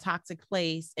stay in a toxic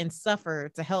place and suffer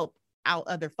to help out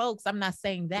other folks. I'm not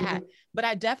saying that, but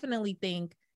I definitely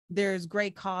think there's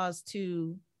great cause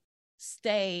to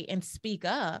stay and speak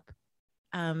up,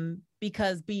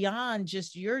 because beyond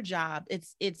just your job,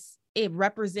 it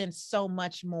represents so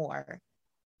much more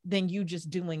than you just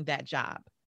doing that job.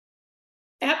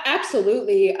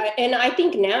 Absolutely. And I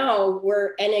think now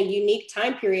we're in a unique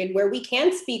time period where we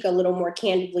can speak a little more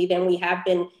candidly than we have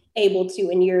been able to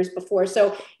in years before.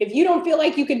 So if you don't feel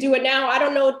like you could do it now, I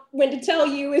don't know when to tell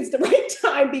you it's the right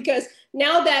time, because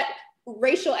now that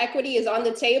racial equity is on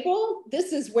the table,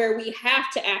 this is where we have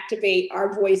to activate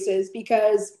our voices,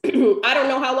 because I don't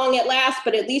know how long it lasts,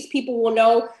 but at least people will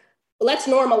know, let's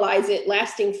normalize it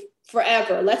lasting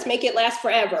forever. Let's make it last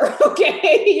forever.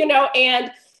 Okay.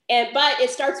 But it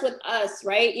starts with us,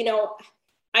 right?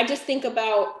 I just think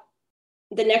about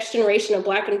the next generation of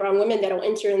Black and brown women that will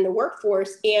enter in the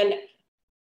workforce. And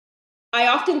I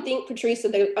often think, Patrice,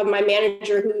 of my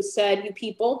manager who said, you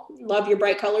people love your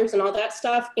bright colors and all that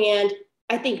stuff. And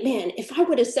I think, man, if I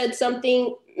would have said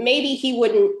something, maybe he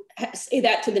wouldn't say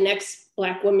that to the next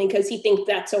Black woman because he thinks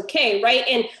that's okay, right?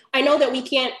 And I know that we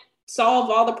can't solve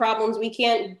all the problems. We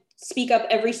can't speak up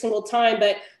every single time,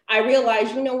 but I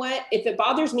realized, you know what, if it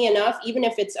bothers me enough, even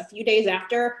if it's a few days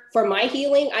after, for my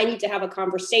healing, I need to have a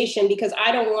conversation, because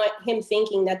I don't want him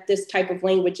thinking that this type of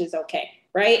language is okay,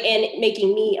 right? And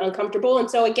making me uncomfortable.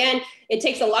 And so again, it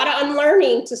takes a lot of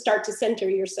unlearning to start to center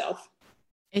yourself.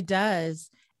 It does.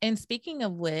 And speaking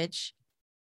of which,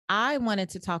 I wanted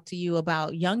to talk to you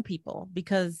about young people,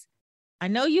 because I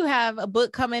know you have a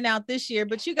book coming out this year,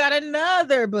 but you got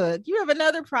another book. You have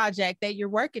another project that you're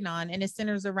working on, and it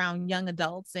centers around young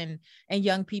adults and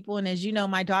young people. And as you know,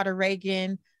 my daughter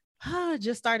Reagan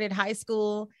just started high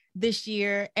school this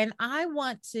year, and I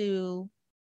want to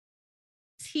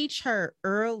teach her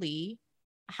early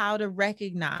how to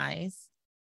recognize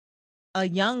a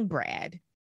young Brad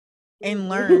and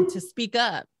learn to speak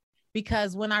up.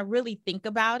 Because when I really think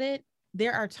about it,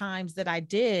 there are times that I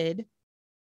did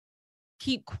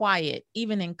keep quiet,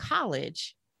 even in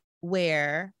college,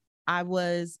 where I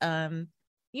was, I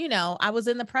was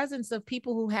in the presence of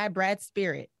people who had Brad's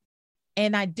spirit.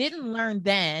 And I didn't learn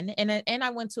then. And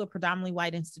I went to a predominantly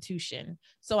white institution.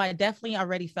 So I definitely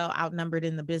already felt outnumbered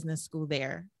in the business school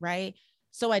there, right?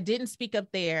 So I didn't speak up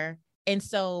there. And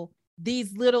so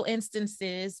these little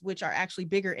instances, which are actually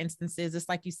bigger instances, it's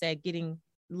like you said, getting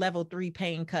level 3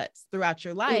 paying cuts throughout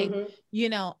your life.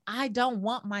 I don't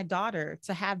want my daughter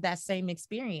to have that same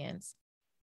experience,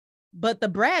 but the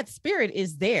Brad spirit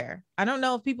is there. I don't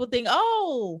know if people think,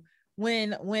 oh,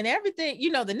 when everything,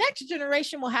 the next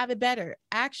generation will have it better.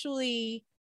 Actually,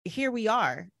 here we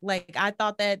are. Like, I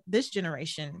thought that this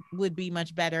generation would be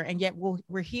much better. And yet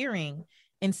we're hearing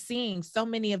and seeing so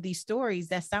many of these stories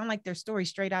that sound like they're stories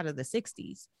straight out of the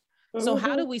 60s. So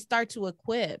how do we start to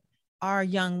equip our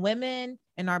young women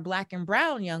and our Black and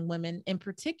brown young women in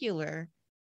particular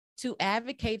to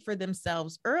advocate for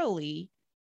themselves early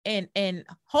and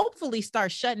hopefully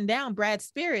start shutting down Brad's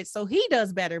spirit so he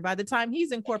does better by the time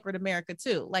he's in corporate America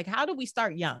too? Like, how do we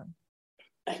start young?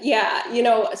 Yeah,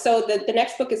 so the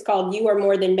next book is called You Are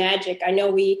More Than Magic. I know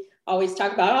we always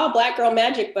talk about, Black girl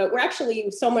magic, but we're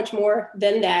actually so much more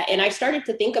than that. And I started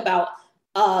to think about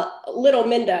little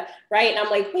Minda, right? And I'm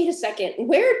like, wait a second,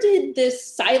 where did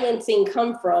this silencing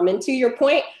come from? And to your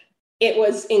point, it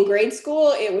was in grade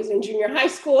school, it was in junior high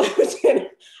school, it was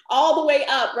all the way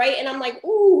up, right? And I'm like,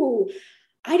 ooh,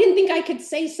 I didn't think I could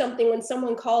say something when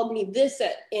someone called me this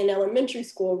in elementary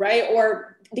school, right?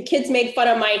 Or the kids made fun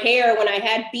of my hair when I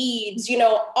had beads,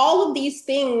 all of these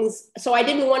things. So I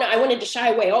wanted to shy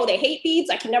away. Oh, they hate beads.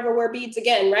 I can never wear beads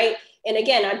again. Right. And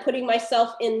again, I'm putting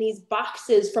myself in these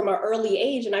boxes from an early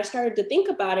age. And I started to think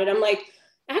about it. I'm like,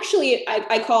 actually,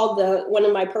 I called one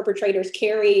of my perpetrators,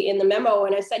 Carrie, in the memo.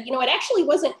 And I said,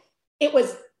 it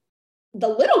was the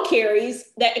little Carries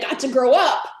that got to grow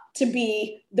up to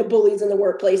be the bullies in the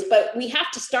workplace. But we have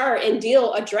to start and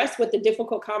address with the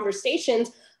difficult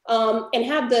conversations, and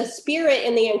have the spirit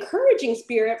and the encouraging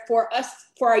spirit for us,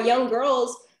 for our young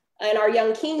girls and our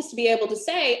young kings to be able to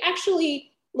say,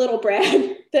 actually, little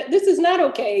Brad, that this is not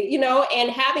okay,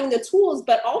 and having the tools,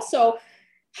 but also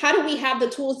how do we have the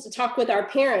tools to talk with our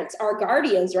parents, our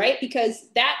guardians, right? Because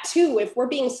that too, if we're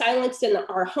being silenced in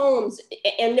our homes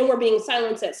and then we're being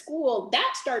silenced at school,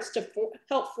 that starts to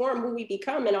help form who we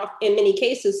become in many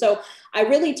cases. So I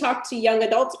really talk to young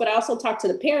adults, but I also talk to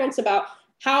the parents about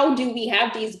how do we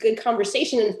have these good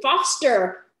conversations and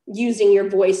foster using your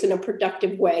voice in a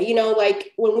productive way.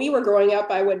 Like when we were growing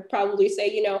up, I would probably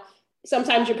say,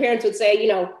 sometimes your parents would say,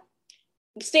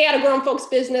 stay out of grown folks'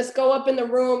 business, go up in the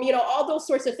room, all those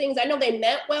sorts of things. I know they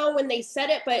meant well when they said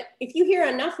it, but if you hear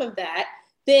enough of that,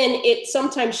 then it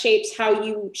sometimes shapes how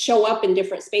you show up in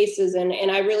different spaces. And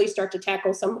I really start to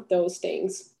tackle some of those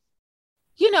things.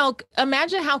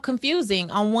 Imagine how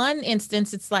confusing. On one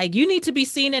instance, it's like, you need to be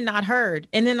seen and not heard.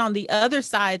 And then on the other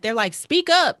side, they're like, speak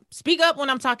up when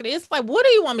I'm talking. It's like, what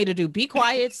do you want me to do? Be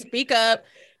quiet, speak up.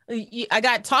 I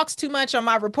got talks too much on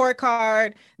my report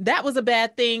card. That was a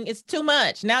bad thing. It's too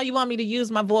much. Now you want me to use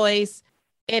my voice.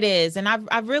 It is. And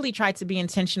I've really tried to be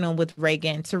intentional with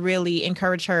Reagan to really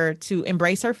encourage her to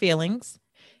embrace her feelings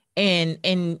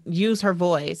and use her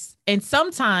voice. And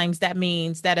sometimes that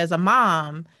means that as a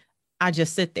mom, I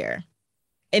just sit there.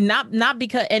 And not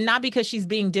because she's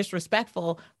being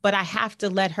disrespectful, but I have to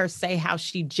let her say how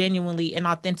she genuinely and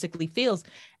authentically feels.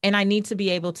 And I need to be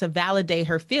able to validate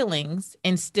her feelings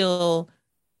and still,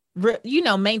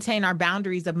 maintain our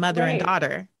boundaries of mother and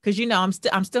daughter. Because,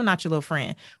 I'm still not your little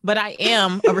friend, but I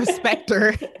am a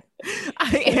respecter.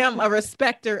 I am a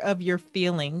respecter of your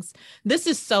feelings. This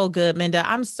is so good, Minda.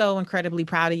 I'm so incredibly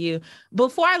proud of you.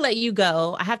 Before I let you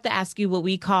go, I have to ask you what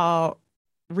we call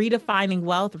redefining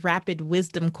wealth rapid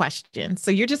wisdom questions.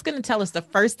 So you're just going to tell us the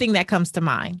first thing that comes to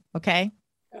mind. Okay.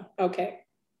 Okay.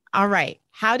 All right.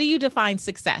 How do you define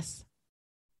success?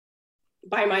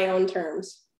 By my own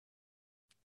terms.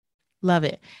 Love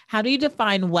it. How do you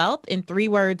define wealth in 3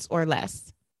 words or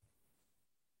less?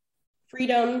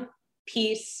 Freedom,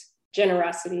 peace,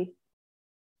 generosity.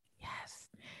 Yes.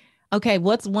 Okay.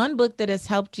 What's one book that has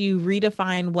helped you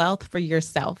redefine wealth for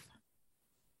yourself?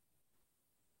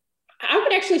 I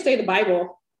would actually say the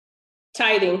Bible.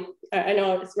 Tithing. I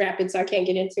know it's rapid, so I can't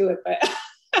get into it, but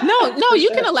no,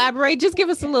 you can elaborate. Just give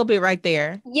us a little bit right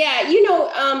there. Yeah,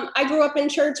 I grew up in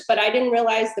church, but I didn't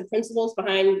realize the principles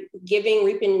behind giving,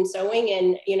 reaping, and sowing.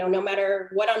 And no matter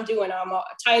what I'm doing,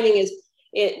 tithing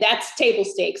that's table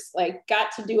stakes. Like,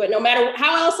 got to do it, no matter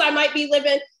how else I might be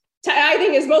living.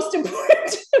 Tithing is most important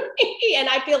to me, and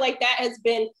I feel like that has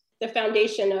been the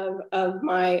foundation of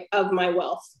my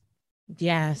wealth.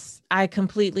 Yes, I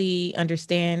completely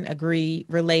understand, agree,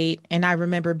 relate. And I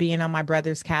remember being on my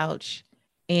brother's couch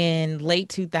in late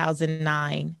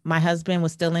 2009. My husband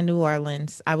was still in New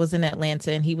Orleans. I was in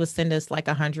Atlanta, and he would send us like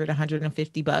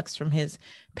 $150 from his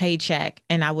paycheck.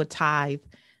 And I would tithe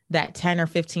that $10 or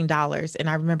 $15. And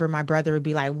I remember my brother would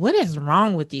be like, what is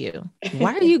wrong with you?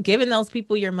 Why are you giving those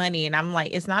people your money? And I'm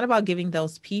like, it's not about giving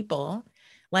those people.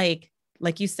 Like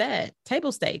you said,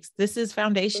 table stakes. This is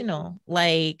foundational.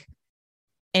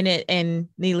 And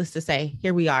needless to say,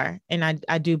 here we are. And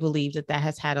I do believe that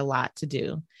has had a lot to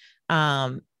do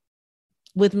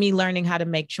with me learning how to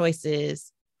make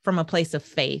choices from a place of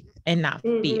faith and not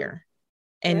fear,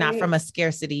 and not from a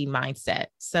scarcity mindset.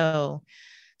 So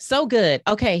good.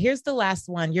 Okay, here's the last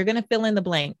one. You're going to fill in the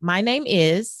blank. My name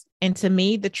is, and to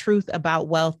me, the truth about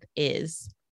wealth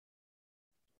is.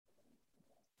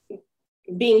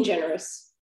 Being generous.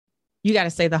 You got to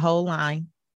say the whole line.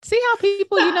 See how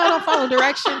people, don't follow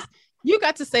directions? You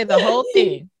got to say the whole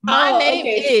thing. My name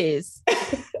is.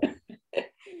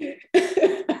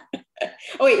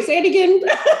 Oh, wait, say it again.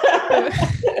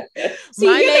 See,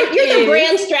 you're the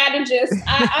brand strategist.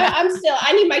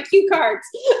 I need my cue cards.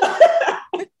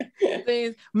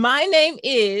 My name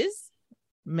is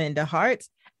Minda Harts,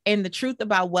 and the truth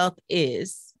about wealth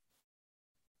is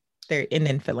there, and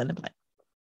then fill in the blank.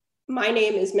 My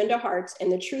name is Minda Harts,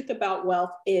 and the truth about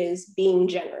wealth is being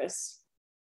generous.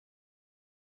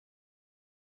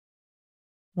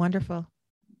 Wonderful.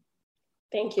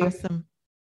 Thank you. Awesome.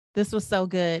 This was so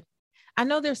good. I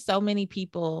know there's so many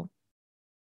people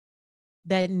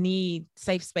that need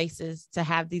safe spaces to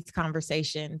have these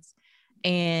conversations.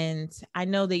 And I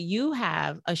know that you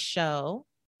have a show,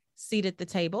 Seat at the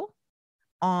Table,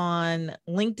 on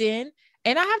LinkedIn.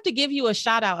 And I have to give you a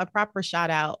shout out, a proper shout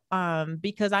out,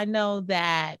 because I know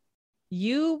that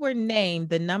you were named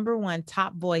the #1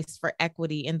 top voice for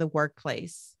equity in the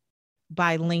workplace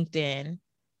by LinkedIn.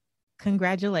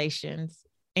 Congratulations,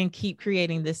 and keep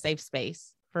creating this safe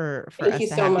space for Thank us you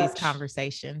to so have much. these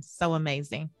conversations. So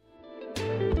amazing.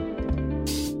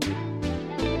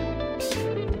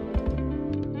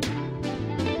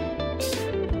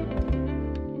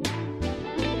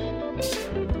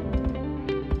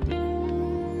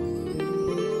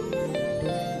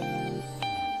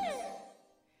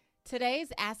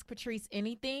 Today's Ask Patrice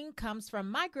Anything comes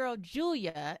from my girl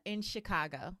Julia in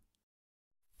Chicago.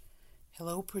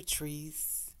 Hello,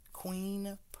 Patrice,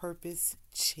 Queen Purpose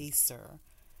Chaser.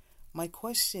 My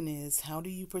question is, how do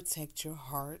you protect your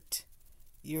heart,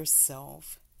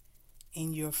 yourself,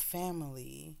 and your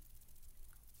family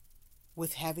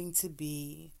with having to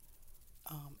be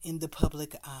in the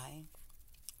public eye?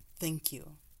 Thank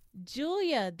you.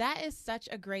 Julia, that is such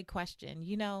a great question.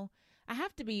 You know, I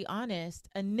have to be honest.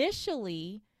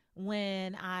 Initially,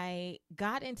 when I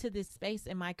got into this space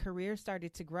and my career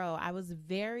started to grow, I was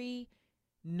very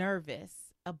nervous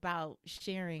about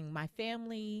sharing my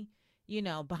family, you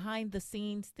know, behind the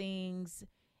scenes things,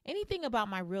 anything about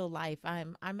my real life.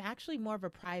 I'm actually more of a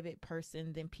private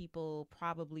person than people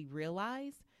probably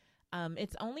realize.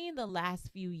 It's only in the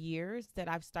last few years that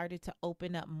I've started to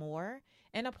open up more.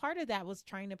 And a part of that was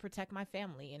trying to protect my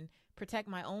family and protect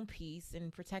my own peace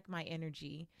and protect my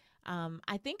energy.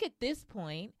 I think at this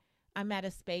point, I'm at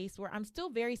a space where I'm still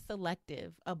very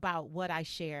selective about what I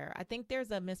share. I think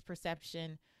there's a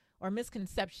misperception or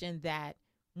misconception that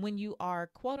when you are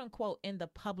quote unquote in the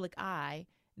public eye,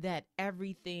 that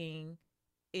everything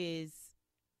is,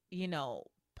 you know,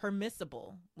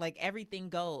 permissible, like everything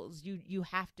goes. You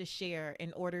have to share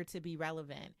in order to be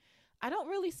relevant. I don't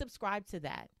really subscribe to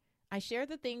that. I share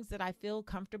the things that I feel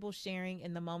comfortable sharing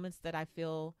in the moments that I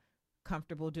feel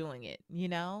comfortable doing it, you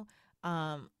know?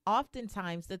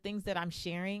 Oftentimes the things that I'm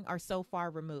sharing are so far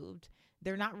removed.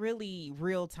 They're not really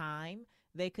real time.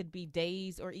 They could be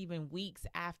days or even weeks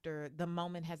after the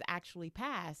moment has actually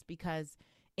passed, because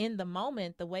in the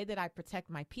moment, the way that I protect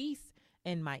my peace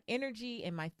and my energy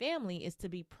and my family is to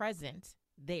be present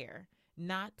there,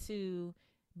 not to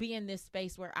be in this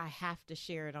space where I have to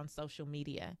share it on social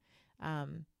media.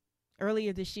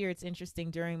 Earlier this year, it's interesting,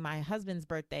 during my husband's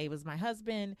birthday, it was my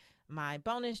husband, my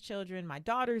bonus children, my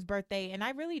daughter's birthday, and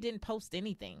I really didn't post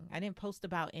anything. I didn't post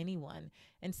about anyone.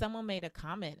 And someone made a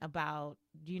comment about,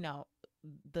 you know,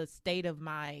 the state of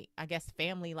my, I guess,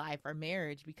 family life or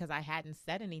marriage because I hadn't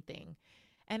said anything.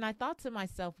 And I thought to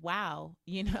myself, wow,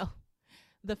 you know,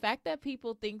 the fact that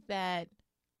people think that,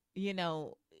 you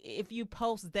know, if you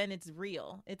post, then it's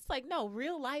real. It's like, no,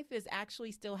 real life is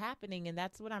actually still happening. And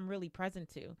that's what I'm really present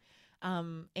to.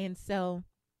 And so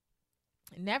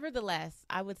nevertheless,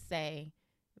 I would say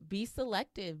be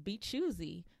selective, be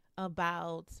choosy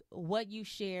about what you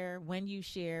share, when you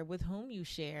share, with whom you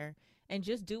share, and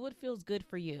just do what feels good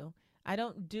for you. I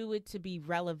don't do it to be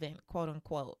relevant, quote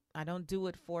unquote. I don't do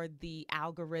it for the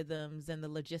algorithms and the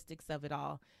logistics of it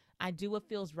all. I do what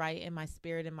feels right in my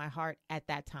spirit and my heart at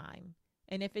that time.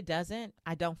 And if it doesn't,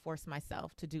 I don't force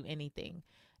myself to do anything.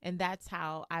 And that's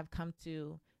how I've come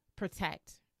to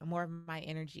protect more of my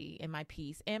energy and my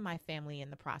peace and my family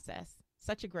in the process.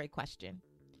 Such a great question.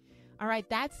 All right,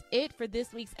 that's it for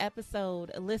this week's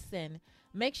episode. Listen,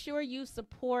 make sure you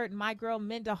support my girl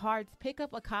Minda Harts. Pick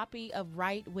up a copy of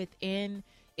Right Within.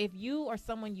 If you or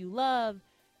someone you love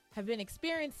have been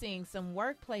experiencing some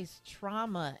workplace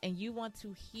trauma and you want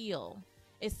to heal,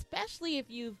 especially if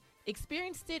you've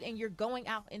experienced it and you're going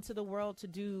out into the world to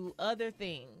do other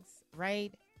things,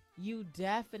 right? You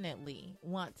definitely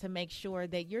want to make sure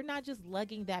that you're not just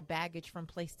lugging that baggage from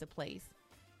place to place.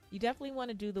 You definitely want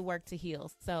to do the work to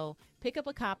heal. So pick up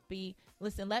a copy.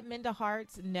 Listen, let Minda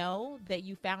Harts know that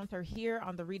you found her here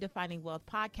on the Redefining Wealth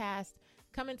podcast.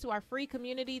 Come into our free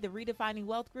community, the Redefining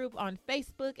Wealth group on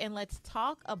Facebook, and let's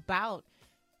talk about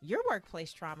your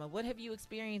workplace trauma. What have you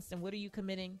experienced and what are you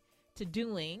committing to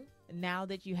doing now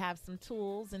that you have some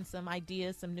tools and some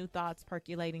ideas, some new thoughts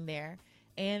percolating there?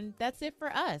 And that's it for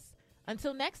us.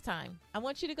 Until next time, I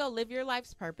want you to go live your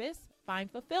life's purpose, find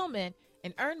fulfillment,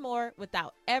 and earn more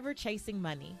without ever chasing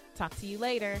money. Talk to you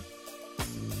later.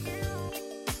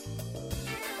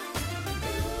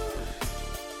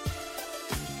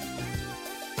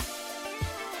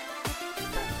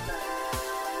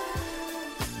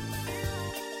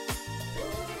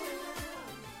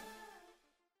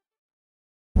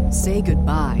 say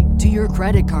goodbye to your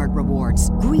credit card rewards.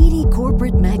 Greedy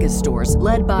corporate mega stores,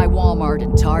 led by Walmart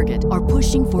and Target, are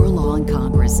pushing for a law in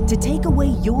Congress to take away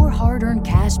your hard-earned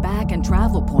cash back and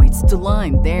travel points to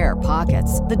line their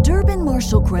pockets. The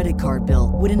Durbin-Marshall credit card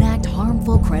bill would enact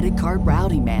harmful credit card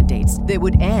routing mandates that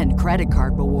would end credit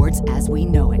card rewards as we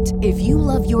know it. If you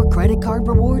love your credit card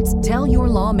rewards, tell your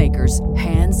lawmakers,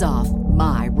 hands off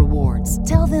my rewards.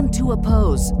 Tell them to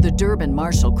oppose the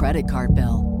Durbin-Marshall credit card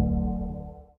bill.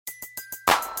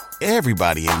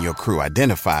 Everybody in your crew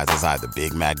identifies as either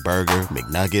Big Mac Burger,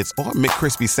 McNuggets, or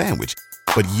McCrispy Sandwich.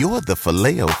 But you're the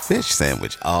Filet-O-Fish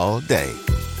Sandwich all day.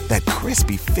 That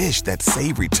crispy fish, that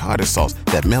savory tartar sauce,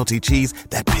 that melty cheese,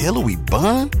 that pillowy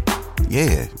bun.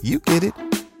 Yeah, you get it.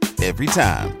 Every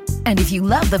time. And if you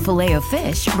love the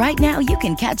Filet-O-Fish, right now you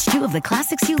can catch two of the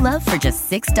classics you love for just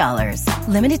 $6.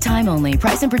 Limited time only.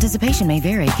 Price and participation may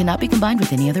vary. Cannot be combined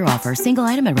with any other offer. Single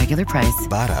item at regular price.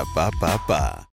 Ba-da-ba-ba-ba.